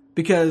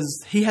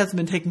 because he hasn't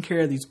been taking care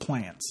of these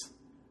plants,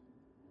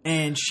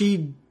 and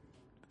she.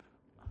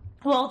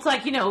 Well, it's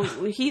like,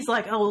 he's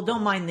like, oh, well,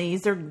 don't mind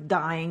these. They're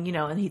dying,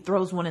 and he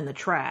throws one in the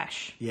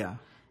trash. Yeah.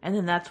 And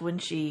then that's when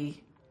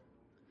she,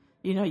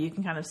 you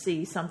can kind of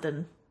see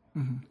something,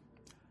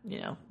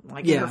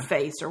 like in her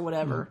face or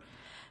whatever.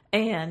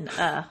 And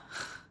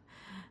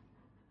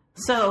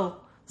so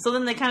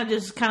then they kind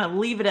of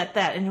leave it at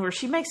that. And where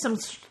she makes some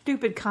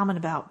stupid comment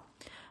about,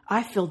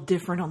 I feel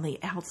different on the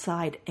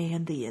outside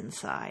and the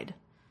inside.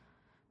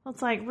 Well,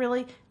 it's like,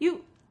 really?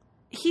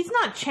 He's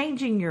not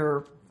changing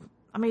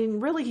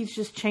really, he's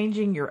just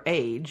changing your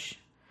age.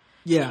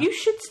 Yeah. You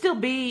should still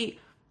be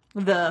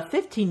the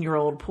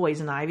 15-year-old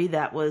Poison Ivy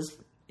that was,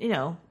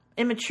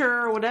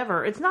 immature or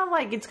whatever. It's not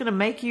like it's going to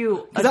make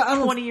you a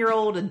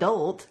 20-year-old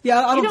adult.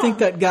 Yeah, I don't think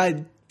that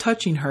guy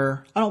touching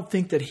her, I don't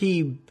think that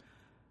he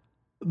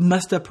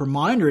messed up her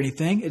mind or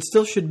anything. It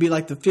still should be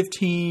like the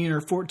 15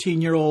 or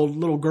 14-year-old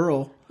little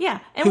girl. Yeah,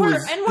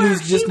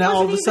 who's just now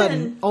all of a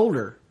sudden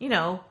older.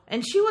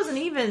 And she wasn't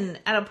even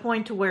at a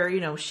point to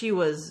where, she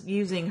was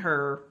using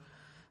her,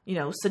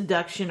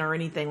 seduction or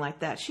anything like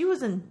that. She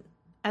wasn't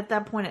at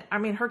that point,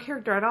 her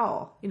character at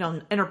all,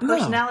 and her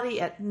personality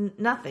at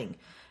nothing.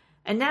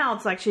 And now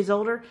it's like she's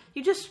older.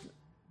 And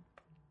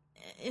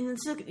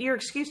it's your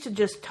excuse to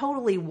just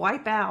totally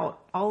wipe out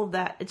all of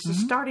that. It's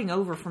just starting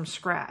over from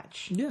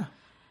scratch. Yeah.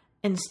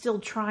 And still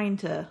trying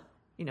to,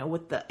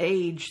 with the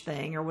age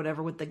thing or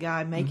whatever, with the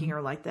guy making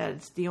her like that,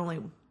 it's the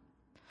only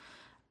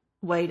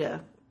way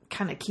to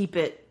kind of keep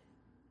it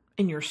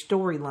in your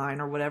storyline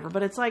or whatever.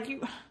 But it's like,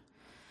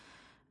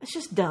 it's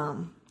just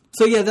dumb.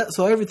 So yeah,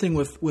 so everything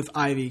with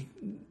Ivy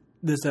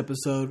this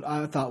episode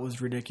I thought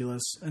was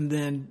ridiculous. And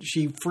then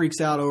she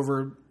freaks out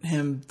over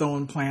him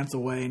throwing plants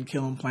away and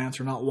killing plants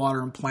or not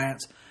watering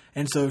plants.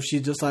 And so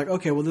she's just like,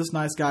 okay, well, this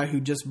nice guy who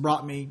just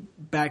brought me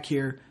back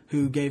here,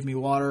 who gave me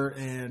water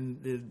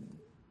and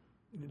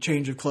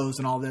change of clothes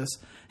and all this,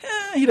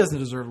 he doesn't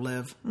deserve to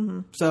live. Mm-hmm.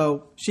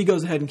 So she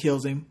goes ahead and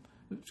kills him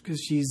because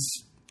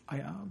she's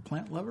a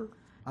plant lover.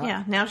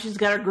 Yeah, now she's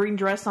got her green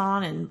dress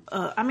on. And,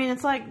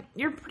 it's like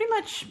you're pretty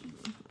much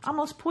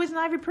almost Poison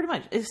Ivy, pretty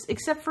much,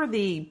 except for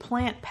the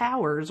plant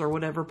powers or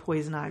whatever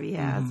Poison Ivy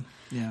has.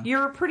 Mm-hmm. Yeah.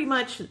 You're pretty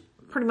much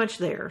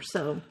there.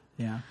 So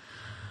yeah.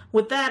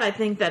 With that, I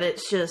think that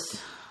it's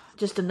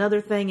just another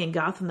thing in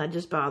Gotham that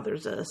just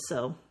bothers us.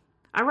 So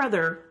I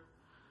rather,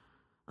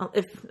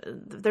 if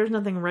there's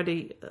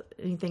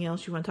anything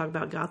else you want to talk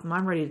about Gotham,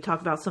 I'm ready to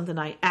talk about something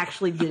I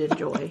actually did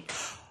enjoy.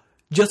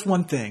 Just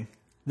one thing.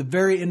 The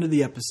very end of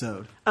the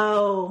episode.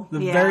 Oh, the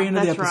very end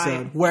of the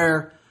episode, right.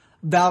 Where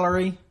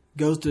Valerie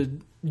goes to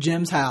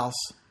Jim's house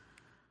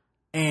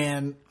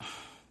and...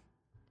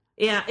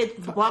 Yeah, it's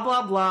blah,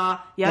 blah, blah,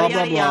 yada,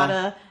 yada,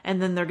 yada,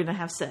 and then they're going to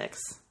have sex.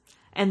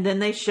 And then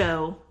they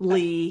show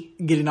Lee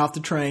getting off the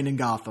train in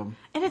Gotham.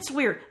 And it's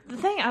weird. The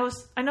thing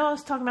I know I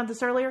was talking about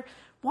this earlier.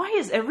 Why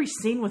is every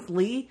scene with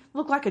Lee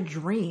look like a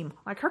dream?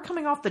 Like her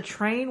coming off the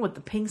train with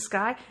the pink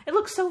sky. It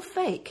looks so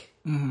fake.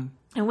 Mm-hmm.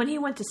 And when he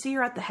went to see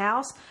her at the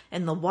house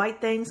and the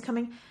white things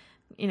coming,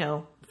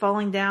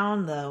 falling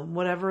down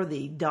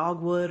the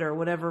dogwood or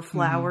whatever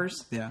flowers.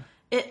 Mm-hmm. Yeah.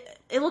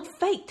 It looked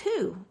fake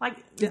too. Like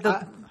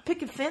the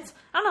picket fence.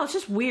 I don't know. It's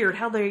just weird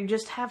how they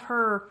just have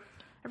her.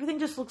 Everything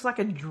just looks like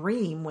a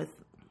dream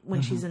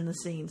when she's in the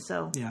scene.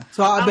 So yeah.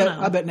 So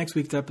I bet next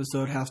week's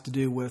episode has to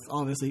do with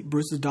obviously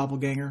Bruce's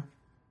doppelganger,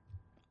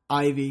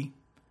 Ivy,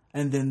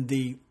 and then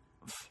the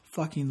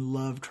fucking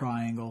love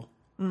triangle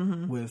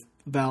with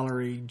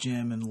Valerie,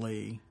 Jim, and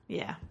Lee.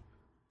 Yeah.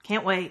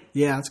 Can't wait.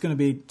 Yeah, it's gonna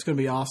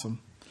be awesome.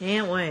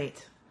 Can't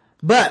wait.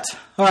 But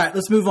all right,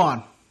 let's move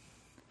on.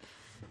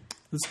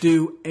 Let's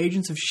do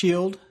Agents of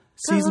S.H.I.E.L.D.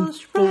 Season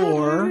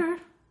 4,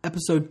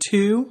 Episode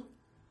 2,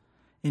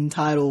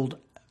 entitled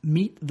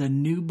Meet the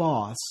New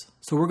Boss.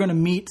 So we're gonna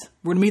meet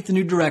the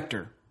new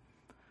director.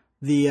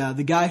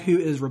 The guy who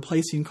is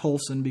replacing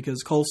Coulson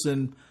because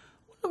Coulson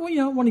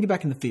wanted to get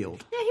back in the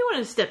field. Yeah, he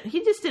wanted to step.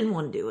 He just didn't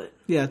want to do it.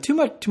 Yeah, too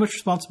much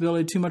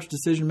responsibility, too much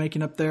decision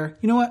making up there.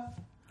 You know what?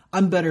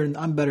 I'm better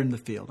in the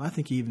field. I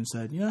think he even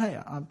said, hey,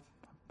 I'm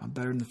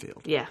better in the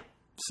field. Yeah.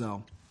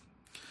 So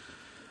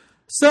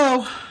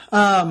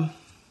I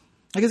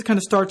guess it kind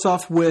of starts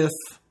off with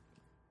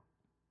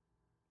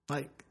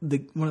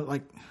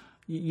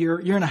you're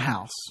in a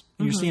house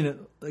and you're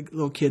seeing like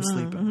little kids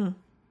sleeping,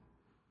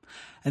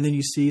 and then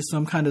you see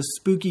some kind of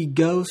spooky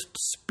ghost,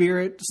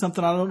 spirit,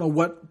 something. I don't know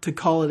what to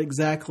call it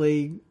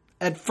exactly.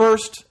 At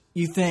first,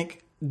 you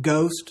think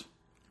ghost.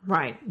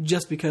 Right.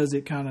 Just because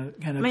it kind of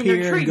I mean,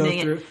 appear and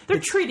go through. They're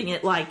treating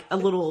it like a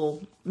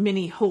little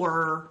mini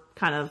horror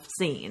kind of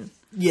scene.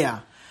 Yeah.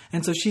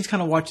 And so she's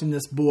kind of watching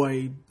this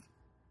boy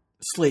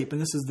sleep.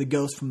 And this is the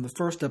ghost from the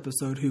first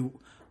episode who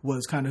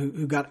was kind of,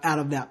 who got out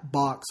of that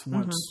box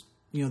once,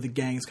 you know, the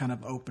gangs kind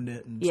of opened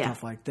it and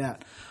stuff like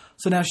that.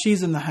 So now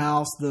she's in the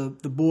house. The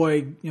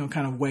boy, you know,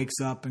 kind of wakes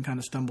up and kind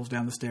of stumbles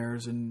down the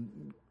stairs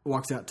and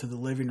walks out to the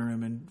living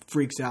room and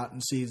freaks out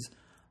and sees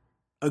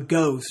a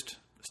ghost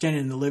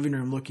standing in the living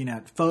room looking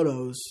at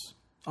photos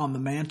on the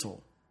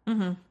mantle.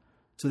 Mm-hmm.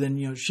 So then,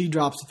 you know, she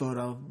drops the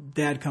photo.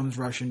 Dad comes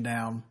rushing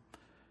down.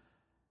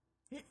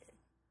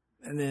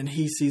 And then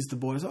he sees the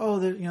boy. Oh,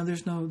 there, you know,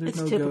 there's no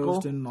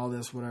ghost and all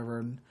this, whatever.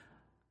 And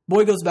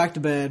boy goes back to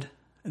bed.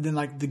 And then,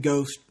 like, the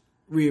ghost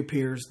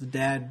reappears. The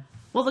dad...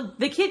 Well,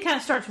 the kid kind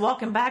of starts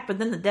walking back, but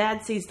then the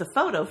dad sees the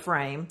photo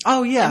frame.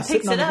 Oh, yeah. And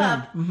picks it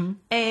up. Mm-hmm.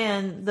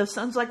 And the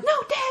son's like,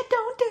 no, Dad,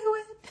 don't do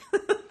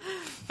it.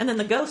 And then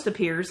the ghost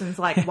appears and is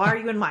like, why are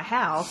you in my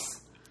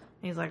house?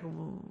 And he's like,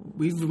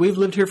 we've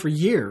lived here for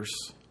years.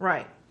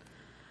 Right.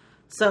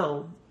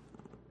 So,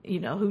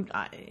 then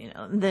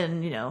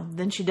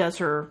she does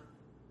her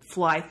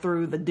fly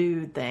through the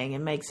dude thing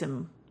and makes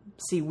him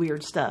see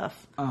weird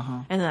stuff.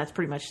 Uh-huh. And that's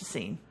pretty much the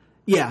scene.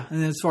 Yeah.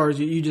 And as far as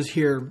you just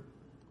hear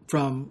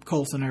from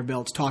Coulson and everybody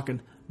else talking,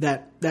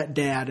 that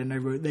dad and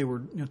they were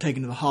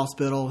taken to the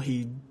hospital.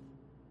 He,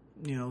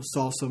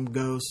 saw some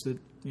ghosts that,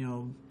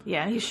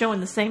 Yeah, he's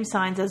showing the same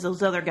signs as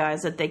those other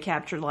guys that they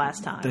captured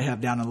last time. They have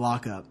down in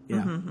lockup. Yeah.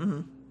 Mm-hmm,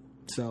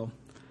 mm-hmm.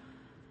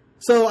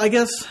 So I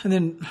guess, and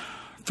then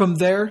from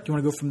there, do you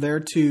want to go from there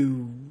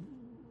to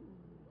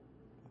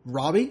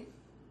Robbie?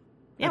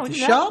 Yeah, at the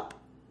shop?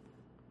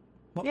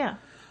 Well, yeah.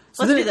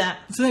 Let's do that.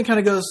 So then it kind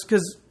of goes,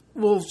 because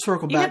we'll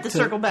circle back. You have to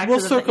circle back we'll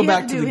to circle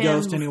back to the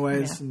ghost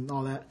anyways and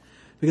all that.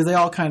 Because they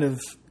all kind of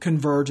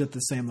converge at the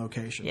same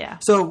location. Yeah.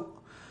 So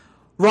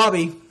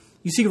Robbie,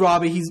 you see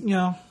Robbie,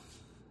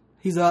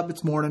 he's up,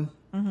 it's morning,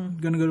 going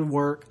to go to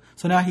work.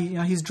 So now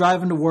he's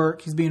driving to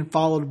work. He's being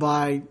followed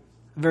by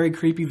a very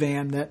creepy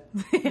van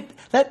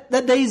that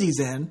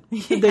Daisy's in.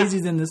 Yeah.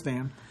 Daisy's in this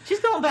van.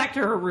 She's going back to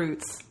her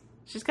roots.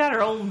 She's got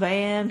her old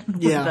van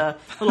with the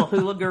little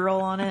hula girl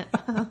on it.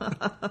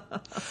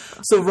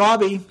 So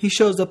Robbie, he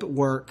shows up at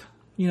work,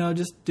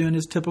 just doing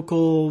his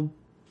typical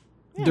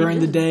during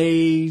the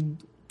day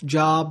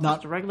job, not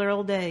just a regular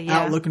old day,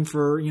 out looking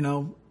for,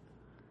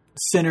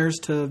 sinners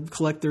to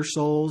collect their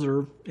souls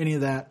or any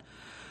of that.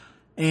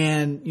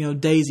 And,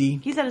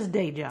 Daisy. He's at his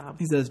day job.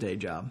 He's at his day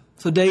job.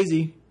 So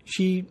Daisy,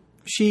 she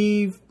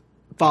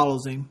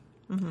follows him.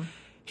 Mm-hmm.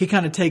 He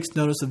kind of takes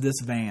notice of this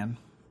van.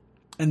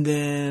 And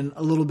then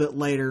a little bit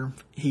later,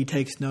 he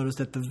takes notice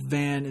that the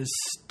van is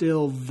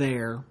still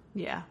there.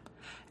 Yeah.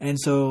 And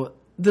so at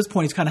this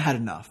point, he's kind of had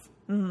enough.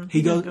 Mm-hmm.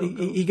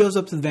 He goes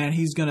up to the van.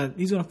 He's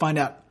gonna find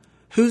out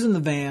who's in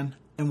the van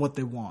and what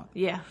they want.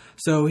 Yeah.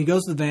 So he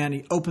goes to the van.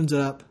 He opens it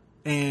up,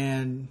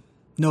 and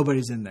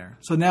nobody's in there.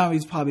 So now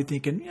he's probably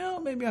thinking,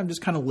 maybe I'm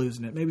just kind of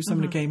losing it. Maybe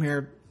somebody came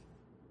here,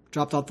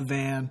 dropped off the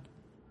van.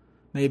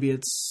 Maybe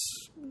it's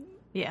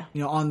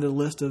on the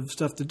list of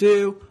stuff to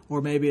do,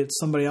 or maybe it's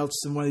somebody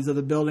else in one of these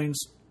other buildings.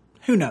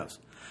 Who knows?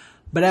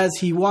 But as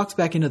he walks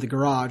back into the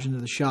garage, into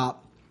the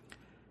shop,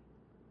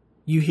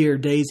 you hear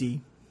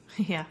Daisy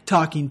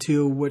talking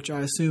to, which I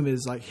assume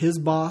is like his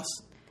boss.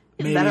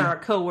 Maybe that or a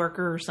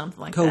coworker or something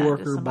like that.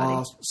 Coworker,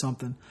 boss,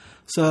 something.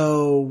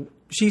 So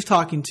she's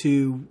talking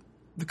to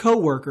the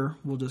coworker,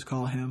 we'll just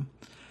call him,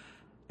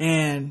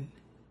 and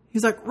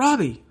he's like,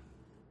 Robbie,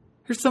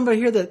 there's somebody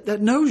here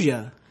that knows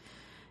you.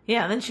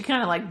 Yeah, and then she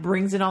kind of like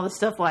brings in all this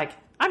stuff like,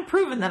 I'm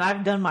proving that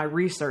I've done my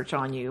research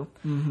on you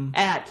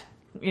at,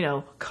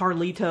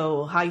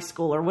 Carlito High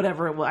School or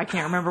whatever it was. I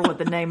can't remember what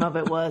the name of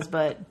it was,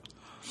 but,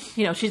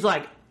 she's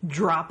like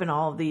dropping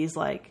all of these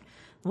like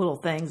little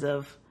things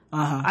of,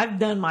 I've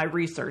done my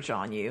research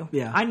on you.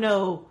 Yeah. I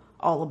know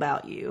all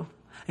about you.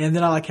 And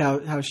then I like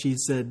how she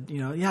said,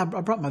 I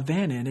brought my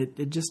van in.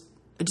 It just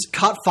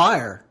caught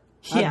fire.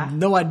 Yeah. I have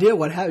no idea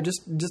what happened.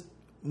 Just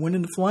went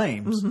into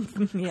flames.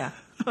 Yeah.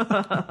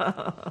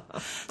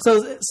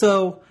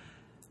 So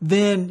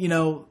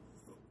then,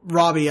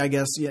 Robbie, I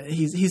guess,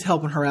 he's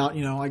helping her out,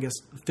 I guess,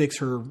 fix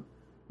her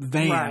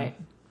van. Right.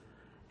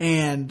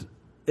 And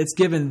it's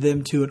given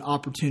them to an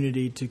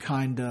opportunity to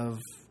kind of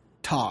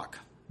talk.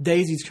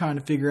 Daisy's trying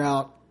to figure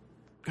out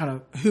kind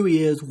of who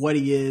he is, what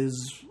he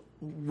is,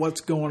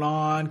 what's going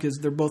on, because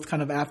they're both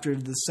kind of after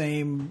the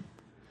same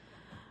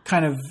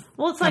kind of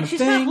Well, it's like she's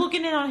not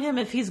looking in on him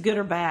if he's good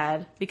or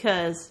bad,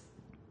 because...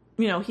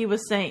 he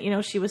was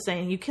saying, she was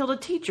saying, you killed a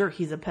teacher,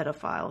 he's a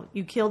pedophile.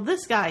 You killed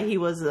this guy, he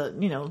was a,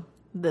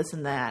 this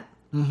and that.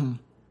 Mm-hmm.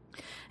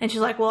 And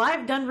she's like, well,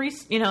 I've done,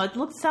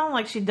 it sounded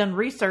like she'd done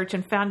research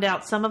and found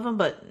out some of them,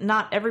 but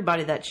not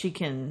everybody that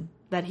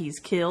he's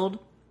killed,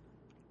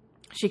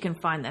 she can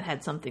find that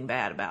had something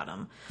bad about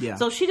him. Yeah.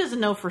 So she doesn't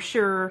know for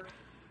sure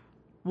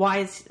why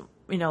is,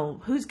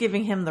 who's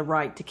giving him the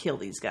right to kill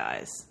these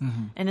guys?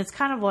 Mm-hmm. And it's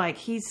kind of like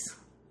he's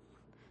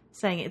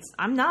saying,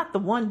 I'm not the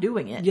one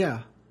doing it.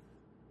 Yeah.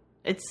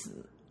 It's,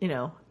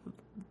 the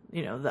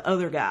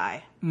other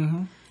guy.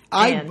 Mm-hmm.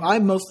 I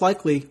most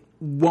likely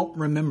won't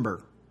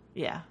remember.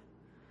 Yeah.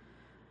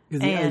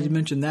 Because you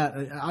mentioned that.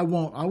 I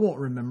won't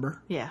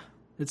remember. Yeah.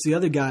 It's the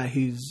other guy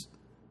who's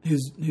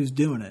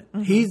doing it.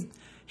 Mm-hmm.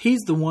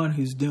 He's the one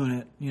who's doing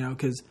it,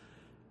 because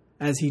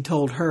as he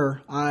told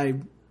her,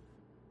 I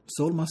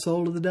sold my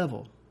soul to the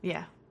devil.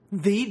 Yeah.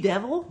 The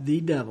devil?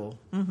 The devil.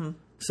 Mm-hmm.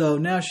 So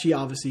now I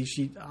think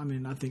she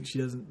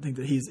doesn't think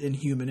that he's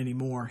inhuman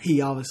anymore.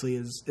 He obviously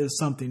is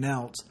something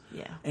else.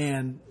 Yeah.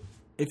 And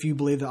if you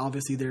believe that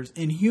obviously there's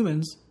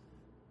inhumans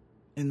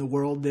in the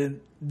world,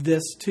 then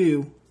this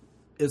too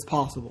is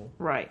possible.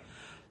 Right.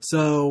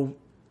 So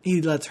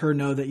he lets her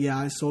know that,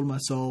 I sold my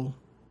soul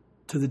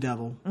to the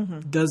devil.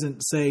 Mm-hmm.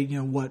 Doesn't say,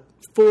 what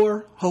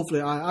for.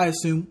 Hopefully, I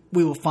assume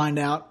we will find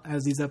out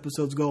as these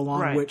episodes go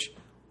along, right. which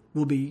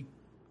will be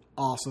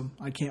awesome.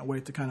 I can't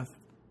wait to kind of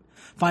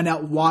find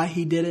out why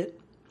he did it.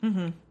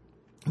 Mm-hmm.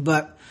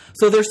 But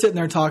so they're sitting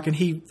there talking.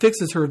 He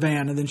fixes her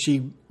van and then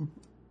she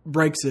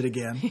breaks it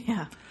again.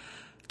 Yeah.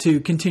 To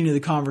continue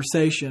the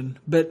conversation.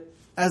 But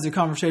as the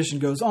conversation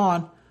goes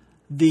on,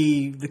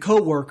 the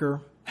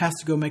coworker has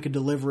to go make a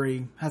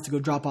delivery, has to go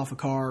drop off a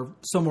car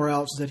somewhere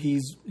else that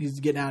he's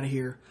getting out of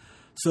here.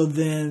 So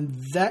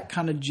then that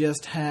kind of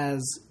just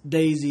has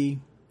Daisy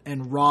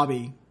and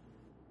Robbie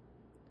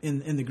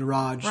in the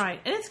garage. Right.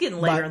 And it's getting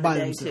later in the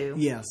day too.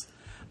 Yes.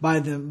 By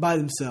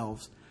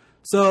themselves.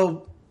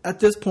 So at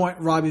this point,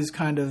 Robbie's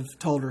kind of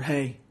told her,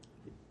 hey,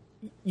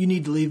 you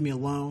need to leave me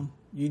alone.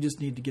 You just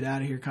need to get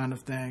out of here, kind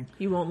of thing.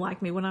 You won't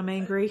like me when I'm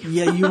angry.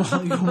 Yeah, you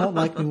won't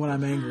like me when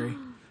I'm angry.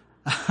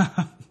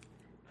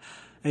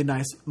 A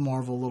nice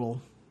Marvel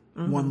little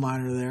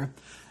one-liner there.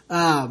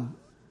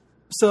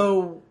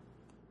 So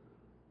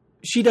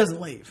she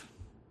doesn't leave.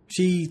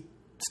 She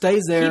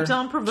stays there. Keeps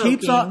on provoking.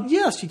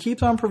 She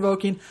keeps on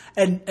provoking.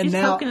 And She's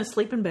now poking a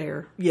sleeping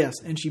bear. Yes,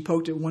 and she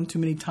poked it one too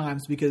many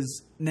times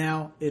because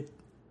now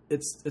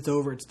it's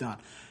over. It's done.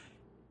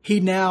 He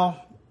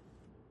now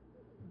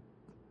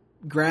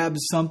grabs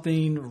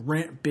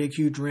something, big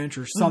huge wrench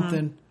or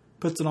something,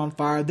 puts it on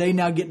fire. They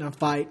now get in a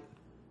fight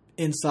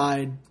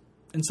inside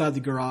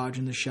the garage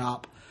in the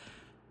shop,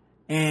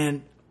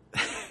 and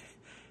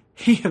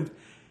he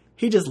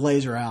just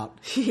lays her out.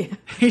 Yeah.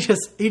 He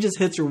just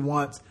hits her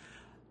once,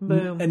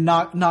 boom, and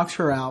knocks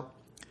her out,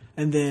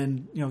 and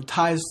then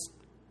ties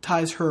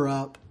her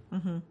up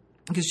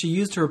because she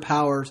used her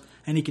powers,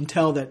 and he can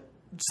tell that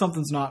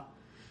something's not.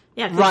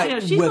 Yeah,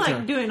 right. She's with like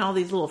her. Doing all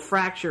these little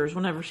fractures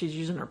whenever she's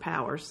using her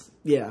powers.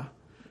 Yeah,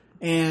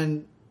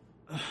 and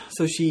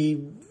so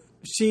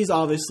she's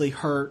obviously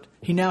hurt.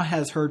 He now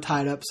has her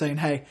tied up, saying,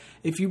 "Hey,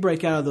 if you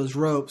break out of those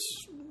ropes,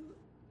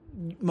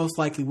 most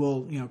likely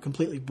will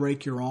completely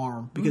break your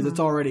arm because it's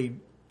already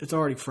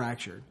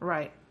fractured."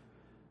 Right.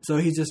 So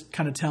he's just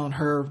kind of telling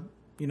her,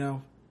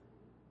 you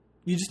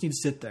just need to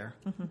sit there.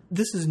 Mm-hmm.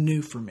 This is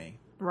new for me.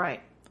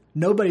 Right.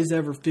 Nobody's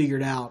ever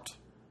figured out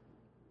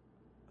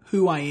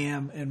who I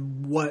am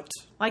and what,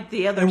 like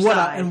the other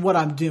side, and what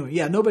I'm doing.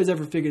 Yeah, nobody's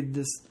ever figured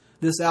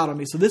this out on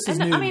me. So this is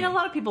new. I mean, a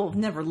lot of people have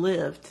never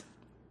lived.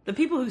 The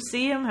people who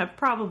see him have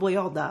probably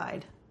all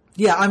died.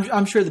 Yeah,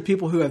 I'm sure the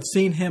people who have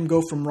seen him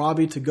go from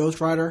Robbie to Ghost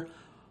Rider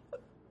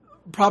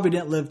probably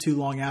didn't live too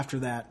long after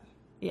that.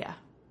 Yeah.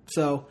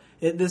 So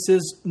this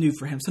is new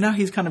for him. So now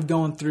he's kind of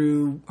going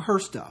through her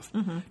stuff,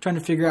 trying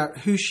to figure out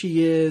who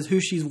she is, who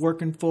she's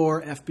working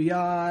for,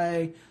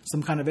 FBI,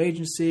 some kind of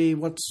agency,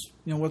 what's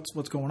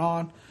going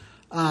on.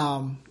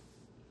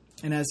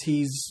 And as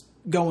he's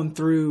going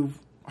through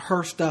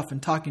her stuff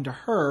and talking to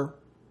her,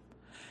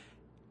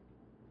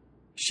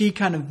 she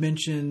kind of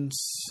mentions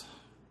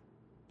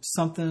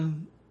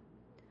something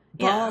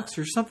box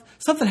or something.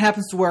 Something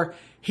happens to where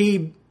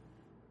he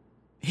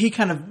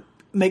kind of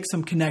makes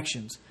some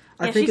connections.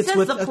 I think it's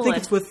with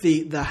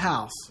the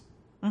house.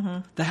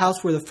 Mm-hmm. The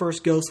house where the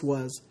first ghost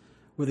was,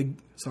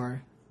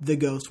 the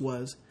ghost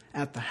was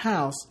at the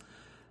house.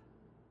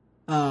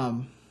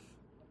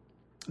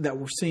 That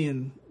we're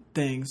seeing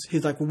things.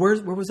 He's like, well,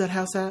 where was that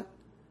house at?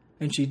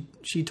 And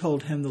she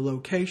told him the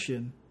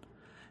location,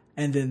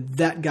 and then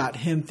that got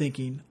him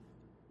thinking,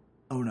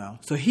 oh no.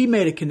 So he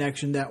made a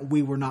connection that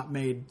we were not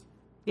made.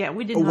 Yeah,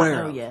 we did not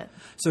know yet.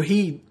 So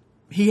he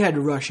had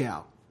to rush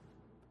out.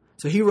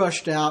 So he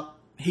rushed out.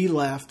 He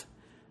left.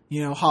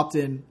 Hopped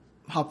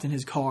in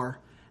his car,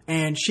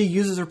 and she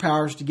uses her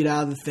powers to get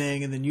out of the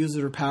thing, and then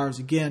uses her powers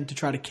again to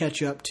try to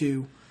catch up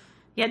to.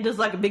 Yeah, it does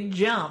like a big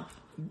jump.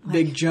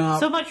 Big jump.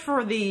 So much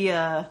for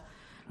the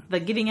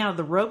getting out of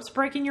the ropes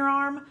breaking your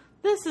arm.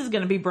 This is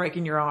going to be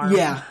breaking your arm.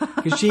 Yeah,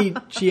 because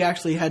she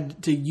actually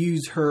had to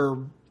use her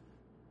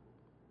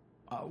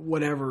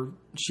whatever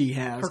she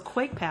has. Her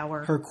quake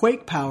power. Her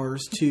quake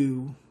powers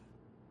to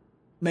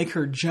make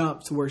her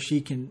jump to where she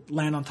can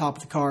land on top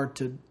of the car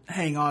to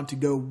hang on to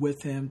go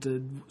with him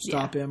to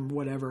stop him,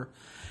 whatever.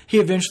 He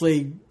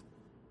eventually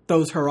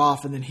throws her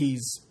off, and then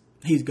he's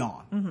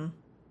gone. Mm-hmm.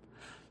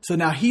 So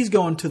now he's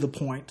going to the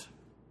point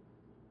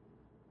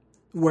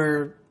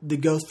where the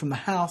ghost from the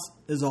house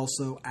is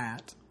also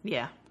at.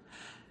 Yeah.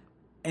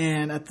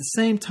 And at the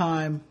same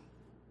time,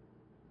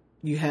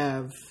 you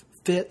have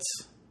Fitz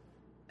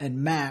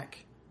and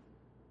Mac,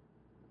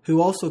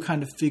 who also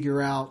kind of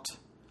figure out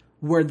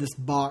where this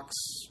box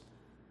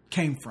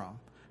came from.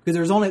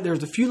 Because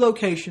there's a few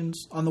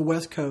locations on the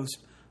West Coast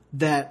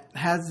that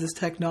has this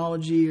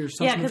technology or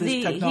something. Yeah, because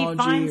he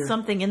finds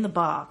something in the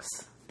box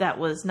that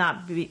was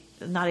not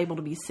able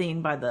to be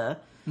seen by the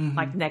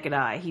like naked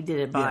eye. He did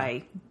it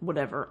by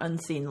whatever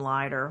unseen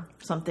light or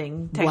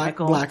something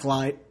technical. Black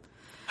light.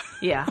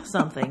 Yeah,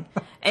 something.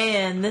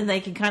 And then they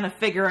can kind of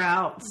figure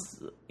out,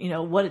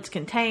 what it's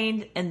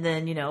contained. And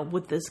then,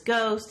 with this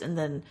ghost, and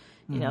then,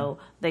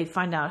 they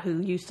find out who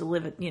used to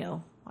live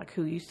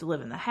who used to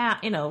live in the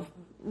house,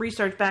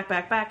 research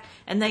back.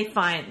 And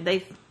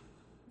they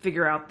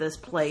figure out this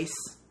place,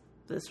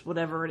 this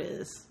whatever it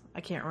is. I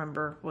can't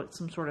remember what,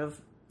 some sort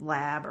of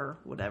lab or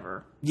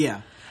whatever.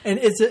 Yeah. And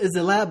is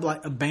the lab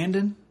like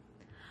abandoned?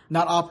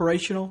 Not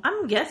operational?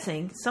 I'm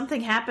guessing something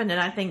happened, and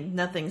I think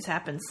nothing's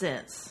happened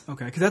since.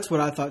 Okay, because that's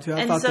what I thought too.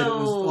 I thought that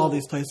all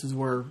these places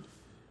were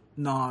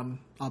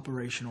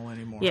non-operational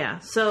anymore. Yeah,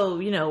 so,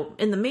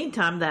 in the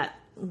meantime, that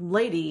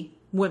lady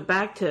went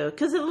back to...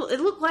 Because it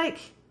looked like...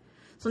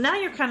 So now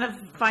you're kind of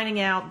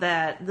finding out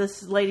that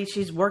this lady,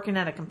 she's working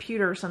at a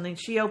computer or something.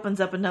 She opens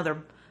up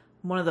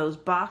one of those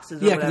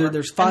boxes or whatever. Yeah, because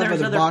there's 5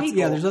 other boxes. People.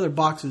 Yeah, there's other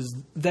boxes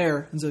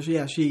there. And so,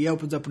 she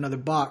opens up another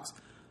box.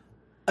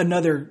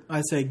 Another,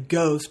 I'd say,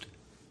 ghost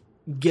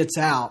gets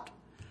out,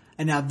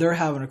 and now they're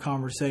having a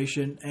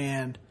conversation,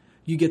 and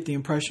you get the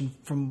impression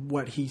from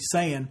what he's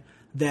saying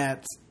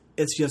that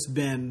it's just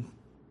been,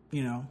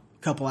 a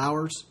couple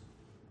hours.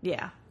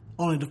 Yeah.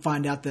 Only to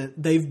find out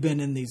that they've been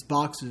in these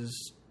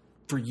boxes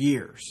for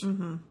years.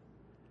 Mm-hmm.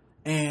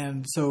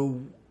 And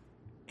so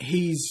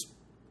he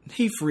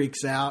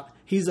freaks out.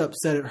 He's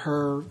upset at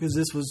her because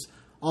this was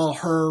all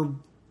her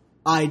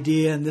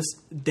idea, and this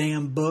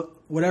damn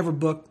book, whatever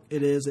book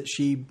it is that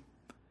she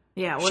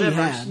had.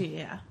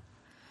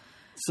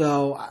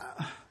 So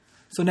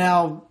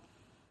now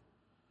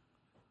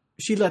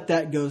she let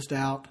that ghost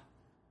out.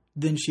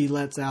 Then she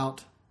lets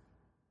out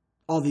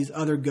all these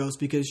other ghosts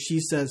because she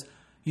says,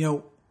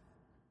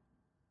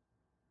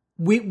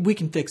 we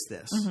can fix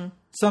this. Mm-hmm.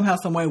 Somehow,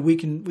 some way we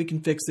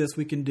can fix this.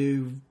 We can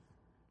do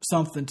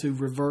something to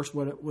reverse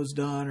what it was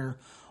done or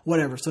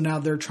whatever. So now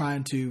they're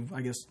trying to,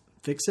 I guess,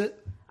 fix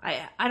it.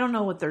 I don't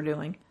know what they're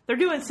doing. They're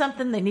doing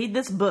something. They need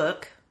this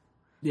book.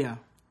 Yeah.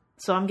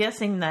 So I'm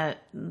guessing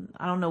that,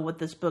 I don't know what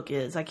this book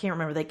is. I can't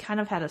remember. They kind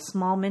of had a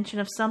small mention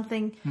of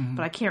something,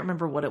 but I can't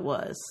remember what it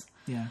was.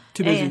 Yeah.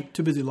 Too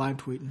busy live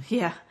tweeting.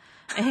 Yeah.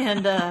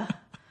 And,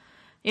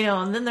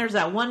 and then there's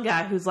that one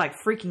guy who's like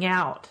freaking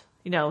out.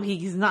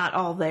 He's not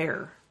all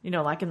there.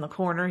 Like in the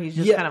corner. He's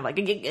just kind of like...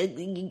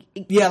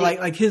 Yeah,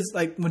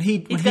 like when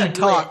he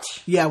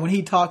talks... Yeah, when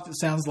he talks, it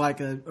sounds like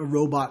a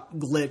robot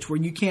glitch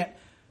where you can't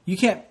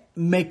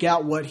make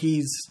out what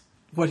he's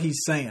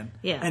saying.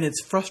 Yeah. And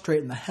it's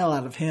frustrating the hell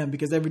out of him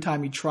because every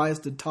time he tries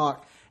to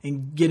talk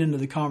and get into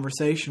the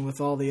conversation with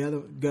all the other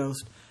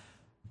ghosts,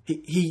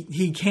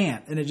 he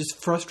can't, and it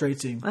just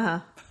frustrates him.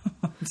 Uh-huh.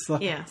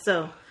 Yeah,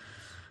 so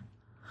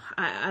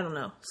I don't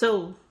know.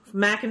 So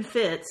Mac and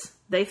Fitz,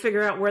 they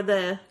figure out where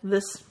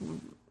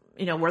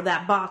where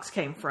that box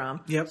came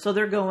from. Yep. So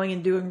they're going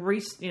and doing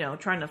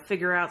trying to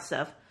figure out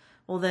stuff.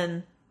 Well,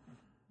 then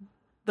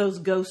those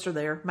ghosts are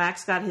there.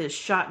 Mac's got his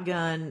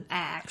shotgun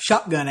axe.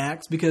 Shotgun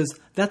axe, because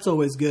that's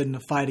always good in a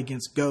fight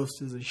against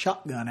ghosts, is a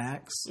shotgun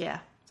axe. Yeah.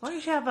 As long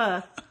as you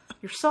have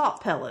your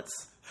salt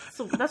pellets.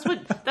 So that's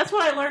what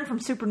I learned from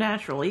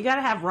Supernatural. You got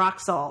to have rock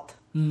salt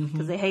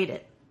because they hate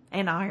it,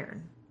 and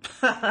iron.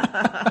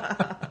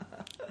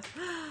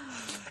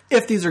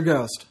 If these are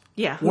ghosts.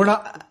 Yeah. We're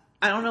not...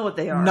 I don't know what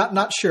they are.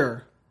 Not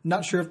sure.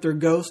 Not sure if they're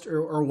ghosts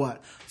or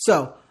what.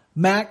 So,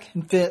 Mac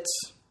and Fitz,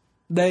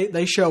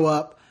 they show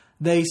up.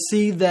 They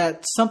see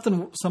that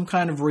some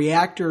kind of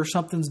reactor or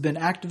something's been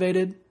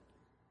activated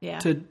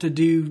to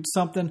do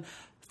something.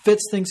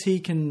 Fitz thinks he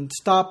can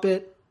stop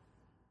it.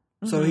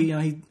 Mm-hmm. So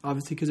he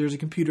obviously, because there's a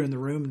computer in the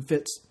room, and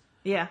Fitz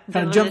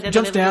kind of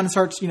jumps down and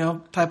starts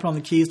typing on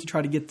the keys to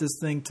try to get this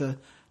thing to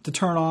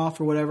turn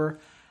off or whatever.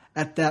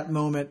 At that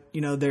moment,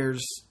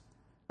 there's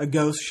a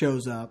ghost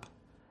shows up,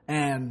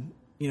 and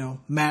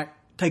Mac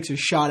takes a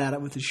shot at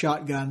it with his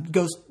shotgun.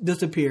 Ghost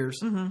disappears.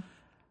 Mm-hmm.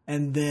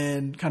 And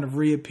then kind of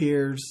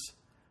reappears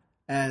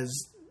as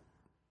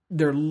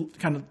they're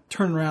kind of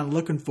turning around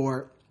looking for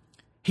it.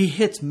 He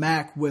hits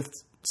Mac with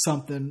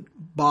something,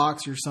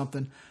 box or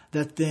something,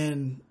 that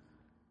then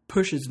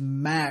pushes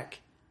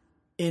Mac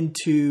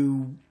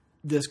into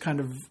this kind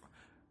of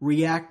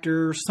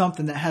reactor,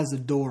 something that has a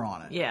door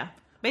on it. Yeah.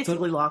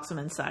 Basically locks him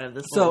inside of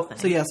this little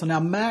thing. So now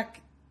Mac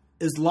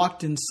is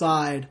locked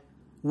inside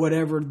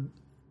whatever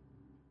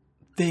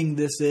thing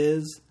this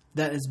is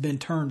that has been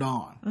turned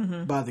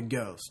on by the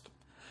ghost.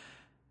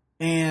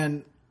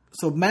 And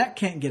so Mac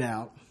can't get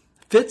out.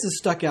 Fitz is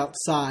stuck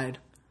outside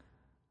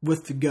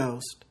with the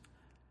ghost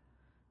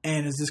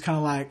and is just kind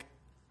of like,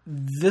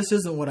 this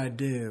isn't what I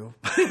do.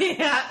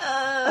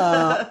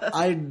 Yeah.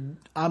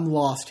 I'm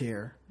lost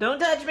here. Don't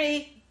touch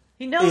me.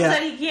 He knows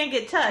that he can't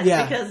get touched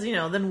because,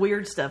 then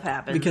weird stuff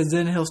happens. Because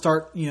then he'll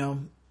start,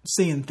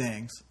 seeing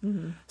things.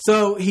 Mm-hmm.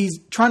 So he's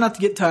trying not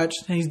to get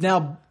touched, and he's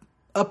now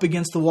up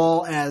against the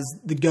wall as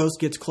the ghost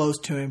gets close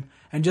to him.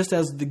 And just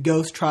as the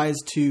ghost tries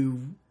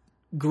to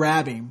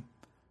grab him,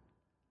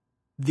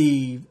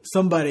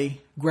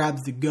 somebody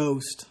grabs the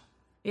ghost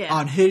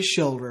on his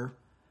shoulder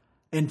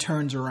and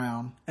turns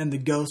around. And the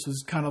ghost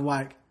was kind of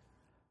like,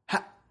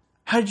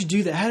 how did you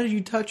do that? How did you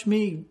touch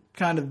me?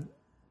 Kind of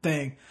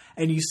thing.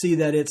 And you see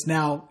that it's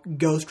now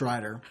Ghost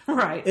Rider.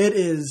 Right. It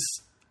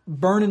is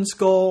Burning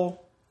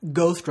Skull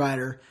Ghost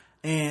Rider.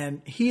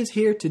 And he is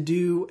here to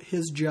do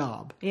his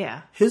job.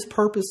 Yeah. His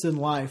purpose in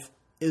life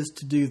is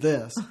to do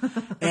this.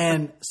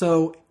 And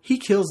so he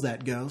kills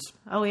that ghost.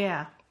 Oh,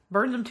 yeah.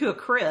 Burns him to a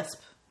crisp.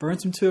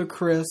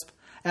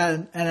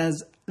 And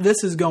as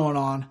this is going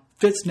on,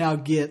 Fitz now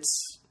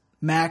gets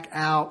Mac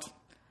out.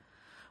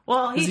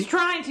 Well, he's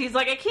trying to. He's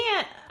like, I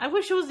can't. I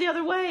wish it was the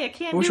other way. I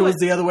can't do it. Wish it was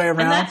the other way around.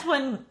 And that's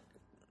when,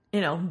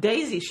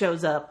 Daisy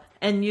shows up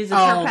and uses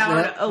her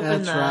power to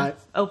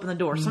open the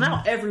door. So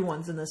now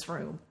everyone's in this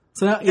room.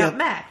 So now, you got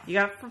Mac. You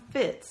got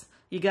Fitz.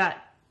 You got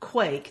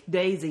Quake,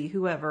 Daisy,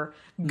 whoever,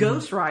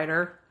 Ghost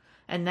Rider,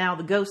 and now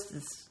the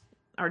ghosts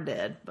are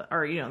dead.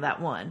 Or,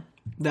 that one.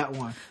 That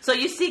one. So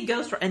you see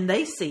Ghost Rider, and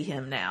they see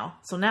him now.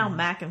 So now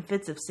Mac and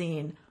Fitz have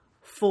seen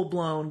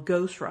full-blown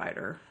Ghost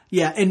Rider.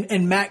 Yeah,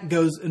 and Mac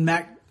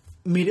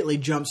immediately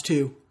jumps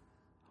to,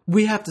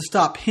 we have to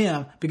stop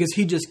him because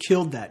he just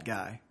killed that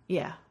guy.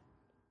 Yeah.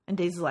 And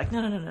Daisy's like,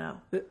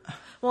 no.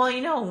 Well,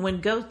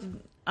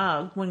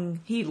 when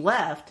he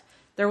left,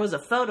 there was a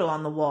photo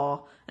on the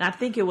wall, and I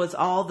think it was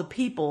all the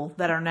people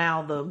that are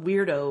now the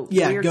weird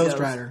Ghost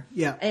Rider.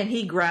 Yeah. And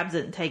he grabs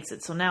it and takes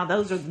it. So now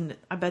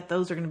I bet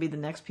those are going to be the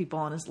next people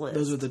on his list.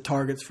 Those are the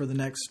targets for the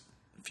next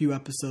few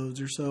episodes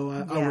or so,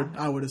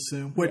 I would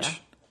assume,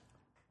 which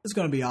is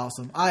going to be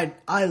awesome. I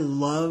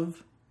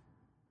love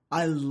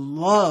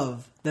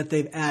that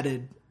they've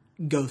added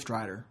Ghost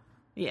Rider.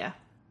 Yeah.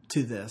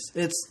 To this.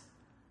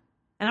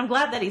 And I'm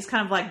glad that he's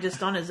kind of like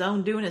just on his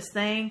own doing his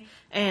thing.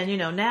 And,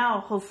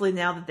 hopefully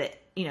now that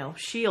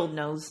S.H.I.E.L.D.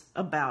 knows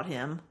about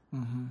him,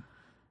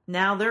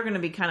 now they're going to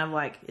be kind of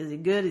like, is he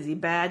good? Is he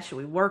bad? Should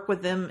we work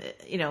with him?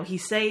 He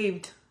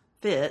saved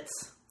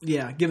Fitz.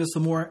 Yeah. Give us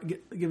some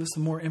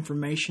more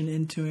information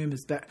into him.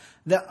 Is that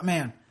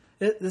man,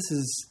 this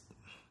is,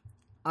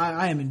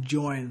 I am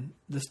enjoying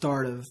the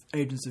start of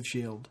Agents of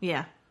S.H.I.E.L.D.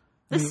 Yeah.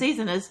 This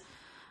season has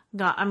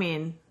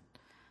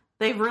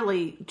they've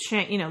really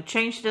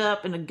changed it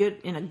up in a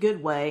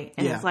good way.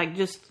 And it's like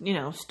just,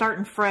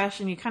 starting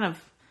fresh, and you kind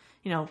of,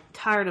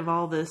 tired of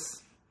all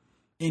this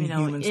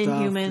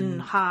Inhuman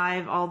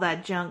Hive, all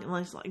that junk, and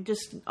it's like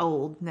just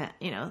old,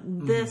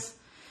 this,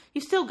 you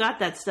still got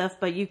that stuff,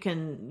 but you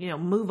can,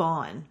 move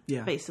on,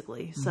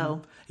 basically.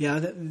 So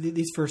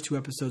these first two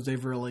episodes,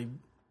 they've really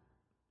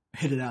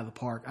hit it out of the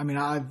park. I mean,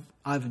 I've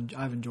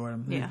enjoyed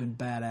them. They've been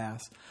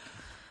badass.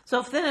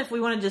 So if we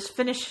want to just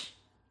finish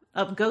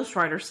up Ghost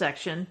Rider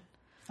section,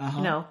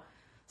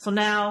 so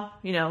now,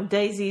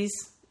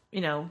 Daisy's,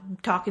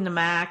 talking to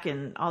Mac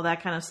and all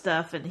that kind of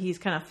stuff, and he's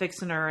kind of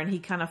fixing her, and he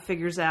kind of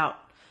figures out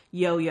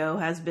Yo-Yo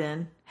has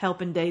been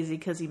helping Daisy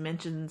because he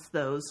mentions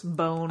those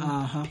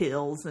bone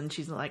pills, and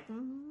she's like,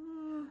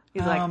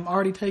 he's like, I'm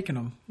already taking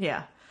them.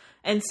 Yeah.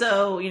 And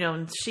so,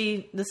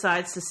 she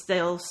decides to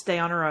stay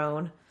on her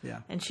own. Yeah.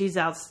 And she's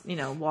out,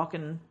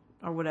 walking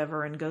or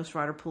whatever, and Ghost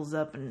Rider pulls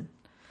up and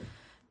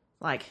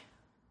like,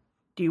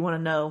 do you want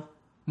to know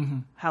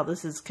how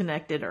this is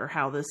connected or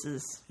how this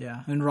is?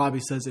 Yeah. And Robbie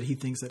says that he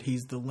thinks that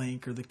he's the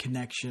link or the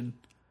connection.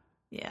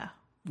 Yeah.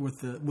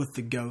 With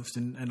the ghost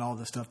and all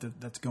the stuff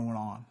that's going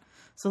on.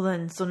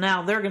 So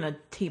now they're going to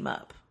team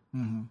up.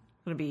 Mm-hmm.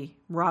 It's going to be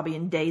Robbie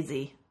and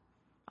Daisy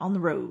on the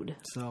road.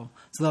 So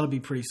that'll be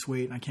pretty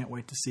sweet, and I can't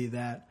wait to see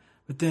that.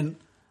 But then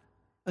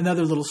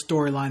another little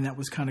storyline that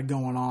was kind of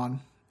going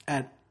on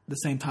at the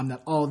same time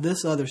that all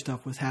this other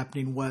stuff was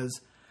happening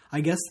was,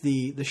 I guess,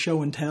 the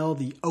show and tell,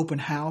 the open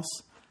house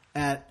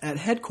at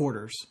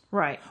headquarters.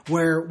 Right.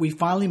 Where we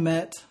finally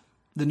met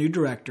the new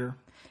director.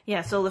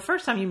 Yeah, so the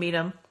first time you meet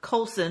him,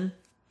 Coulson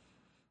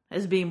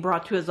is being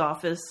brought to his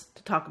office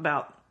to talk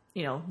about,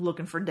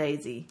 looking for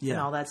Daisy and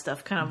all that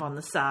stuff kind of on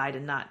the side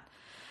and not...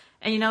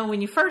 And,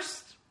 when you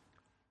first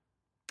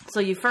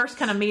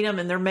kind of meet him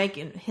and they're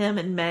making him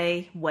and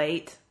May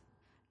wait.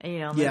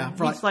 And,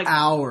 for like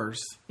hours.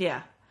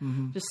 Yeah.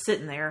 Mm-hmm. Just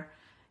sitting there,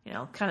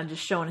 kind of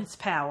just showing his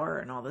power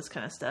and all this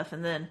kind of stuff.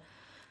 And then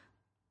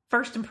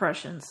first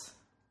impressions.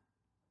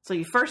 So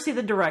you first see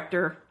the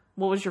director.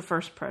 What was your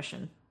first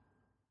impression?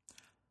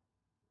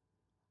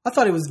 I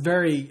thought he was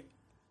very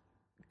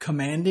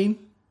commanding.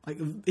 Like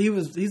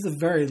he's a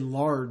very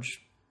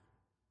large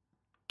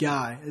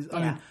guy. I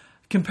mean,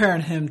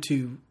 comparing him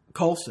to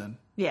Coulson.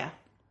 Yeah.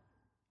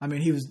 I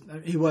mean, he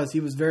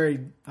was very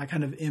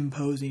kind of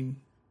imposing.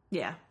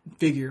 Yeah.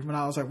 Figure. When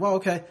I was like, well,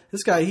 okay,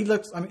 this guy, he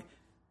fits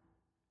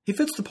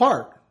the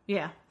part.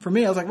 Yeah. For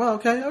me, I was like, well,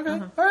 okay, all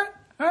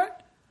all right,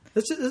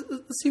 let's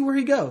see where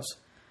he goes.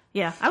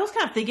 Yeah, I was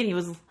kind of thinking he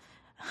was,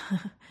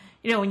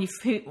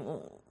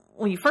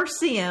 when you first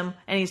see him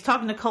and he's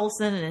talking to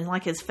Coulson and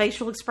like his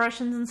facial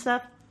expressions and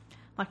stuff,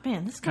 like,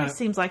 man, this guy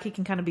seems like he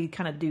can kind of be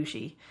kind of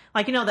douchey.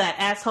 Like, that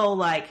asshole,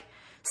 like,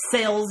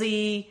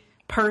 salesy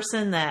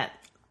person that,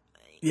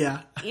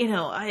 yeah,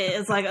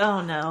 it's like,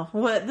 oh no,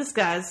 what this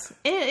guy's,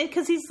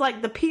 because he's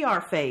like the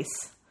PR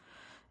face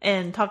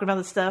and talking about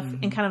this stuff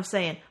and kind of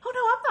saying, oh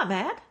no, I'm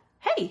not mad.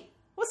 Hey,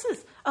 what's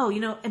this? Oh,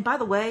 and by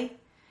the way,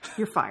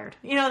 you're fired.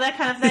 That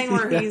kind of thing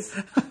where he's,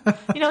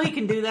 he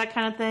can do that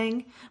kind of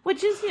thing,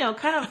 which is,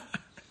 kind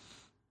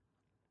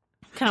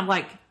of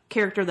like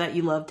character that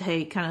you love to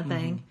hate kind of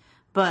thing.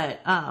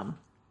 But,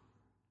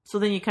 so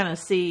then you kind of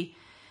see,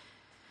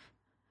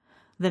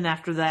 then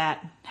after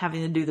that,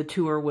 having to do the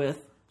tour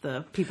with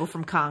the people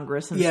from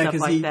Congress and stuff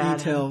like that. Yeah,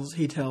 because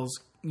he tells,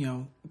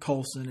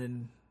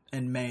 Coulson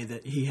and May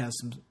that he has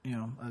some,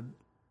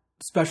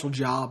 special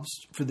jobs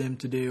for them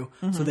to do,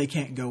 so they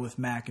can't go with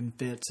Mac and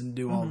Fitz and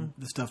do all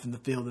the stuff in the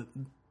field. That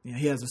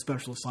he has a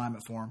special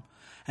assignment for him,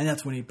 and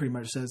that's when he pretty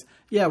much says,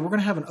 "Yeah, we're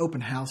going to have an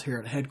open house here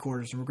at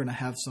headquarters, and we're going to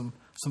have some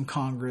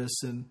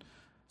Congress and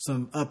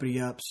some uppity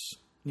ups,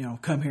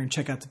 come here and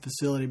check out the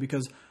facility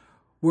because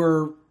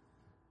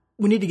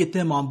we need to get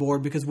them on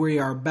board because we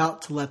are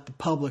about to let the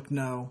public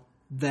know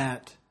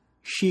that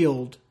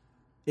SHIELD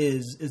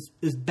is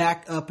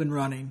back up and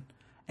running."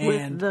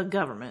 And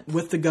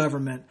with the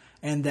government,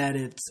 and that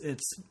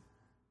it's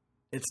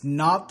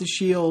not the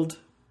SHIELD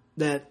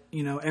that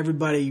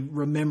everybody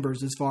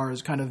remembers as far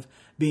as kind of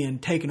being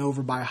taken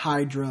over by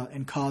Hydra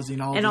and causing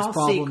all these all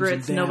problems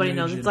secrets. And nobody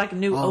knows. It's like a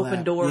new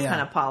open door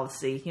kind of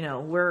policy.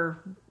 We're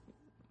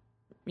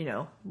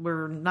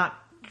not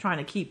trying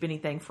to keep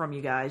anything from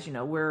you guys.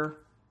 We're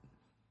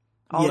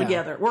all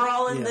together. We're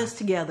all in this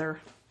together.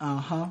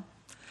 And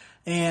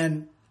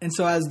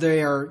so as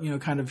they are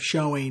kind of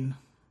showing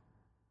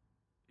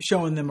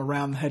them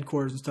around the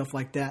headquarters and stuff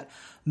like that,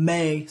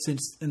 May,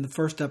 since in the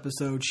first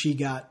episode she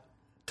got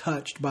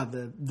touched by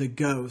the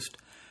ghost,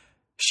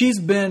 she's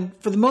been,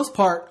 for the most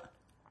part,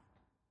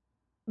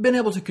 been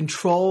able to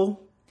control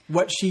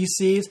what she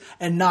sees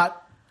and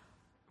not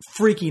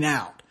freaking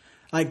out.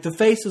 Like, the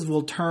faces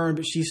will turn,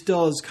 but she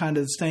still is kind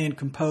of staying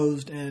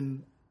composed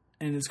and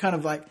it's kind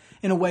of like,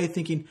 in a way,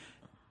 thinking,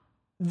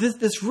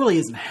 this really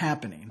isn't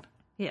happening.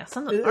 Yeah,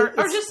 or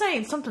just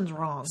saying something's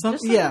wrong.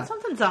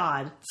 Something's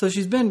odd. So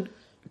she's been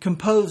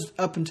composed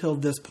up until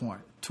this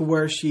point, to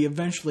where she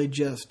eventually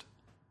just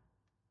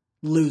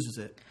loses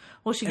it.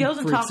 Well, she goes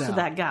and talks to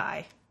that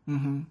guy.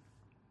 And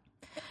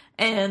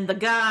the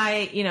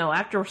guy,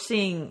 after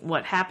seeing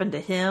what happened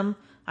to him,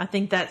 I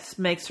think that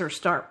makes her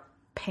start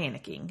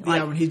panicking.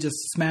 Yeah, when he's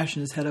just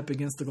smashing his head up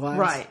against the glass.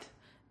 Right.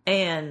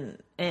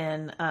 And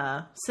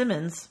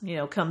Simmons,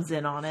 comes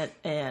in on it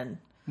and,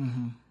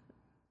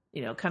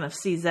 kind of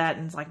sees that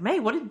and is like, May,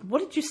 what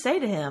did you say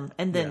to him?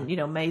 And then,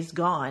 May's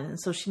gone. And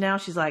so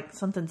she's like,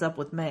 something's up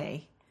with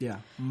May. Yeah.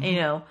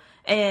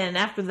 And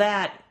after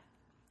that,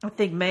 I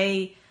think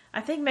maybe,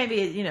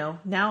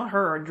 now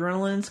her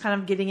adrenaline's kind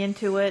of getting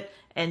into it.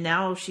 And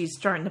now she's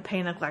starting to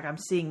panic, like, I'm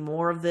seeing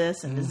more of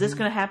this. And is this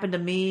going to happen to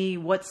me?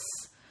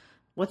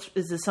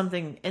 Is this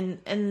something? And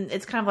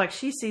it's kind of like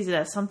she sees it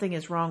as something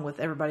is wrong with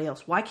everybody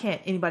else. Why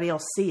can't anybody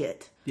else see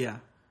it? Yeah.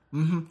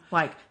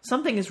 Like,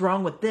 something is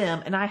wrong with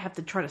them, and I have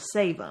to try to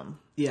save them.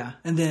 Yeah.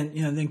 And then,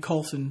 then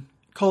Coulson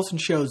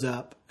shows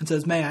up and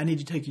says, May, I need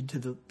to take you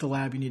to the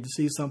lab. You need to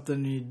see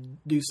something. You need to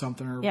do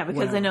something. Or because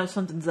whatever. They know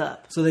something's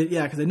up. So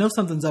because they know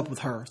something's up with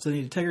her. So they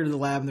need to take her to the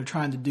lab, and they're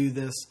trying to do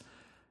this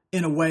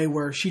in a way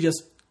where she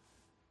just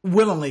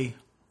willingly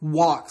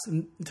walks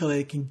until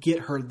they can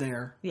get her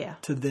there. Yeah.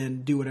 To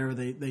then do whatever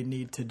they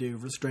need to do,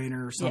 restrain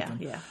her or something.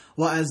 Yeah.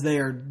 Well, as they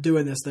are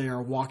doing this, they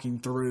are walking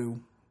through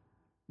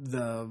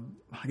the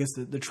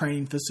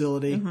training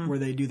facility where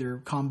they do their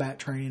combat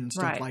training and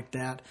stuff like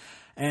that.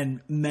 And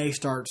May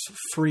starts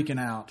freaking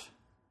out.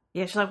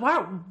 Yeah, she's like,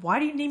 why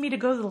do you need me to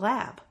go to the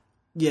lab?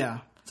 Yeah.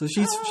 So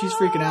she's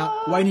freaking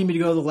out. Why do you need me to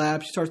go to the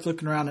lab? She starts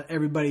looking around at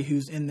everybody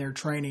who's in their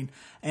training,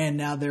 and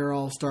now they're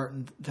all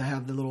starting to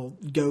have the little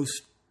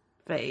ghost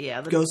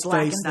ghost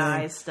face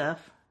eyes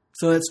stuff.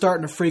 So it's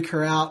starting to freak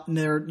her out,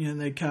 and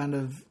they kind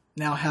of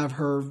now have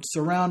her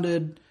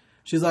surrounded.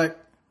 She's like,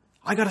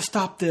 I got to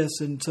stop this.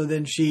 And so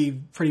then she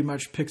pretty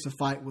much picks a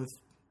fight with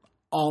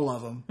all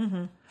of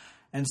them.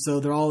 And so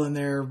they're all in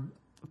there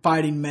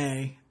fighting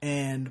May,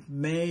 and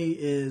May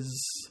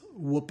is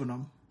whooping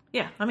them.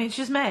 Yeah, I mean,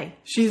 she's May.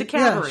 She's the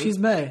cavalry. Yeah, she's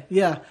May.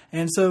 Yeah.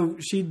 And so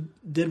she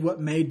did what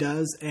May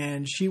does,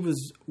 and she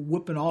was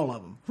whooping all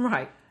of them.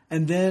 Right.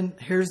 And then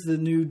here's the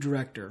new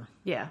director.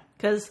 Yeah,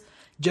 because...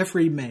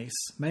 Jeffrey Mace.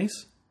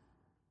 Mace?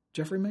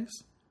 Jeffrey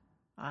Mace?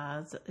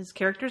 His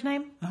character's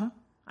name?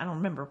 I don't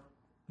remember.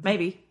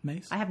 Maybe.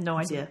 Mace? I have no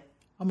idea.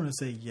 I'm going to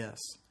say yes.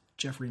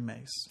 Jeffrey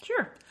Mace.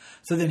 Sure.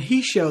 So then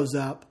he shows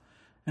up,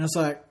 and it's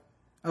like,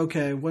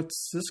 okay,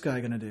 what's this guy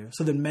going to do?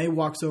 So then May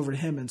walks over to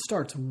him and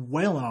starts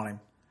wailing on him.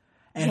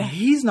 And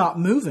he's not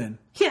moving.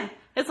 Yeah.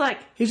 It's like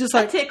he's just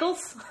that like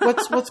tickles.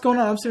 what's going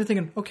on? I'm sitting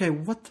there thinking, okay,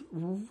 what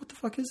the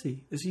fuck is he?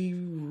 Is he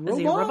robot? Is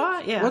he a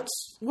robot? Yeah.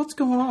 What's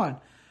going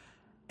on?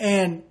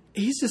 And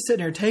he's just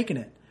sitting there taking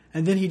it,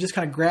 and then he just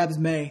kind of grabs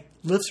May,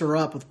 lifts her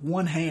up with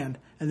one hand,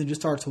 and then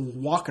just starts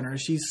walking her.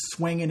 She's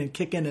swinging and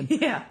kicking and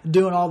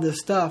doing all this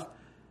stuff,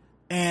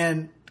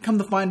 and come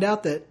to find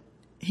out that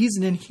he's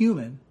an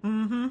Inhuman,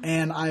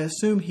 and I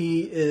assume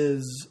he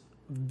is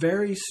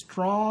very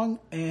strong,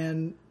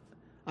 and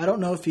I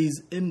don't know if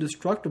he's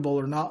indestructible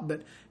or not,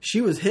 but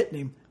she was hitting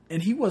him,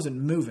 and he wasn't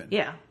moving.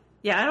 Yeah.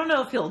 Yeah, I don't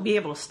know if he'll be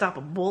able to stop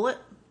a bullet,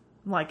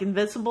 like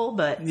Invincible,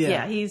 but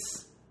yeah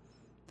he's,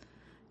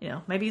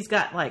 maybe he's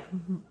got, like,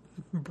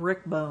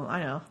 brick bone.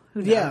 I know.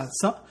 Who knows? Yeah,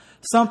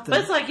 something.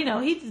 But it's like,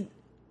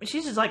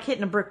 she's just, like,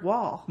 hitting a brick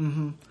wall.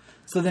 Mm-hmm.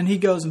 So then he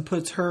goes and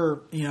puts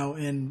her,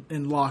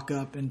 in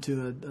lockup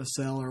into a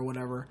cell or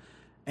whatever,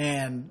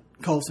 and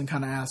Coulson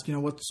kind of asks,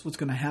 what's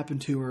going to happen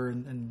to her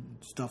and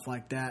stuff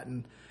like that,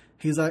 and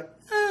he's like,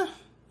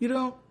 you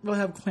don't really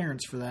have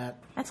clearance for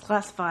that. That's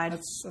classified.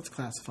 That's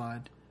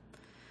classified.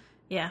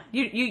 Yeah,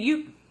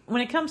 you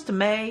when it comes to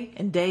May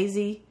and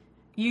Daisy,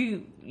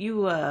 you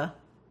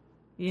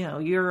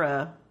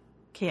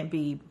can't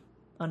be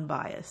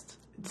unbiased.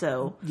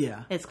 So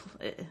yeah,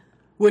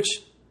 which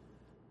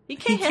he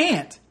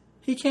can't.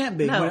 He can't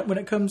be when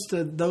it comes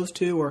to those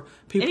two or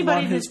people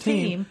anybody on his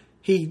team.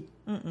 He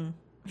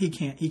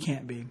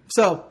can't be.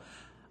 So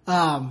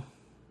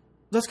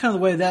that's kind of the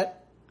way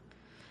that.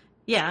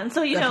 Yeah, and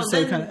so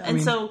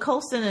so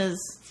Coulson is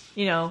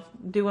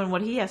doing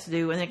what he has to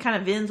do, and it kind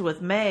of ends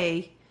with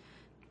May,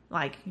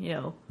 like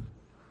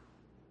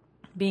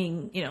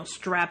being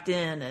strapped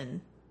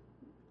in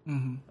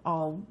and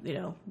all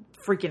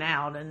freaking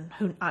out, and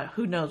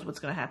who knows what's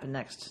going to happen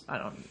next. I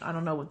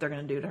don't know what they're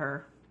going to do to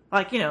her,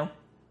 like to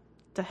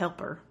help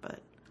her, but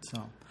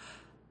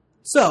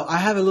so I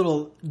have a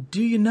little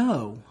do you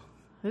know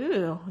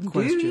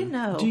question.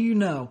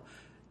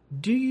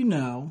 Do you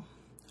know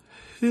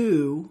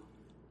who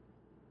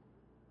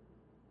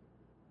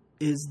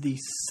is the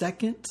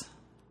second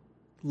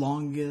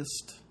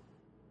longest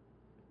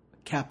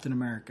Captain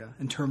America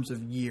in terms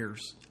of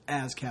years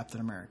as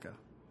Captain America?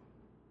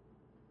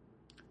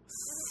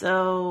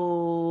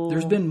 So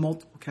there's been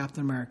multiple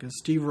Captain Americas.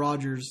 Steve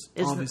Rogers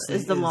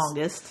is the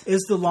longest,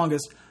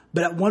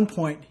 but at one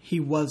point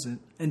he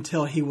wasn't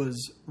until he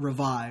was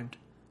revived,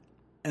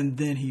 and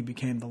then he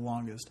became the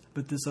longest.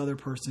 But this other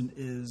person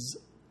is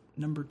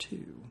number 2.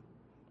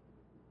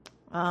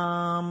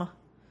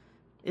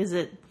 Is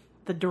it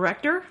the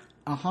director?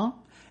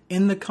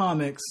 In the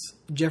comics,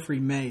 Jeffrey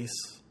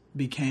Mace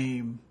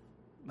became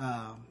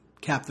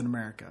Captain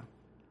America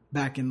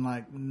back in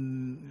like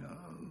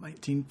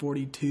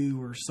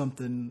 1942 or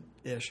something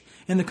ish.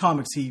 In the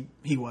comics, he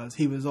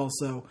was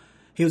also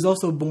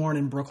born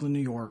in Brooklyn, New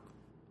York,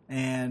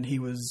 and he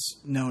was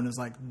known as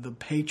like the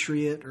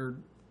Patriot or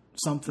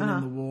something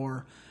in the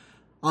war.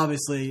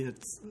 Obviously,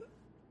 it's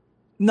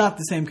not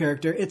the same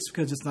character. It's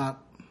because it's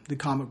not the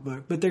comic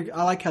book, but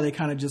I like how they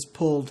kind of just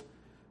pulled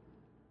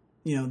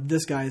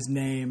this guy's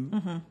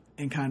name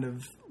and kind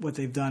of what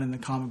they've done in the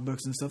comic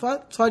books and stuff.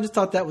 So I just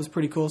thought that was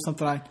pretty cool.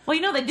 Something they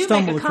do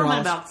make a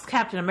comment about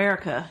Captain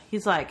America.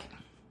 He's like,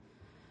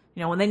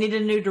 when they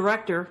needed a new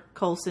director,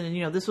 Coulson,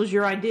 and this was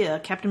your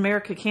idea. Captain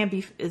America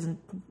is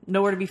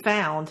nowhere to be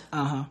found.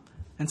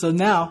 And so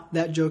now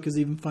that joke is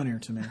even funnier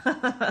to me.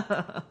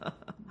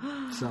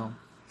 So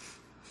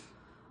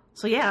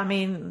yeah, I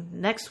mean,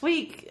 next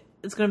week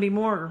it's going to be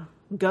more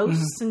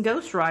Ghosts and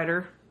Ghost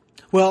Rider.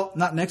 Well,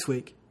 not next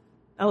week.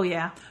 Oh,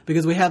 yeah.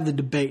 Because we have the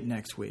debate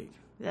next week.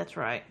 That's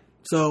right.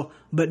 So,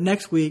 but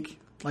next week,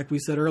 like we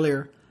said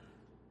earlier,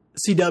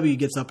 CW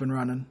gets up and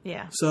running.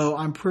 Yeah. So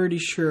I'm pretty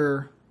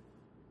sure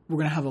we're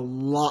going to have a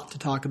lot to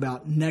talk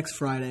about next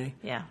Friday.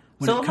 Yeah.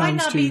 So it might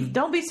not be,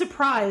 don't be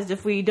surprised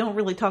if we don't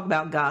really talk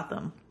about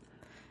Gotham.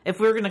 If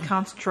we're going to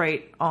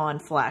concentrate on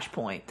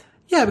Flashpoint.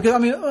 Yeah, because, I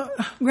mean,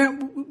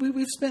 Grant,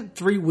 we've spent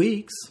 3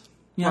 weeks,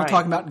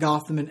 talking about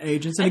Gotham and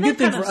Agents. And a good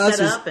thing for us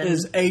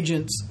is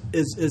Agents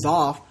is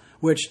off.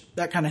 Which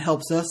that kind of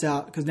helps us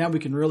out because now we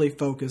can really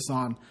focus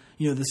on,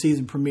 the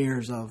season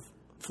premieres of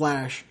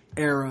Flash,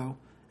 Arrow,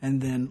 and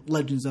then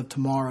Legends of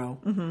Tomorrow.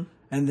 And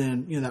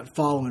then, that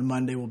following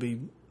Monday will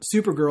be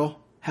Supergirl.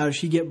 How does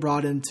she get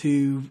brought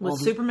into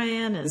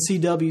Superman and the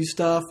CW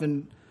stuff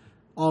and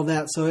all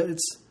that? So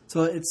it's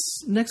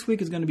next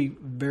week is going to be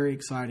very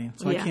exciting.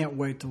 So I can't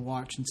wait to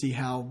watch and see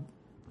how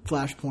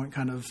Flashpoint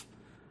kind of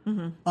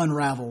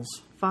unravels.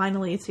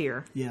 Finally, it's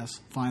here.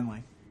 Yes,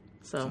 finally.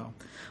 So,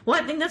 well,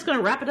 I think that's going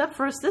to wrap it up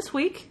for us this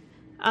week.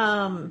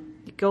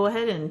 Go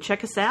ahead and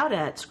check us out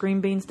at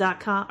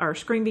screenbeans.com or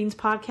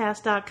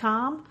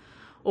screenbeanspodcast.com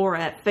or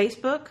at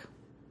Facebook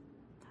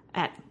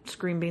at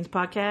Screenbeans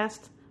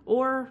Podcast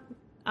or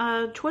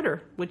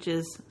Twitter, which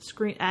is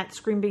at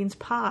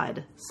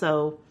ScreenBeansPod.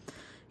 So,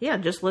 yeah,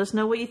 just let us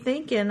know what you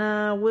think, and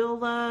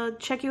we'll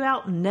check you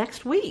out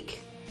next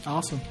week.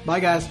 Awesome. Bye,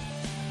 guys.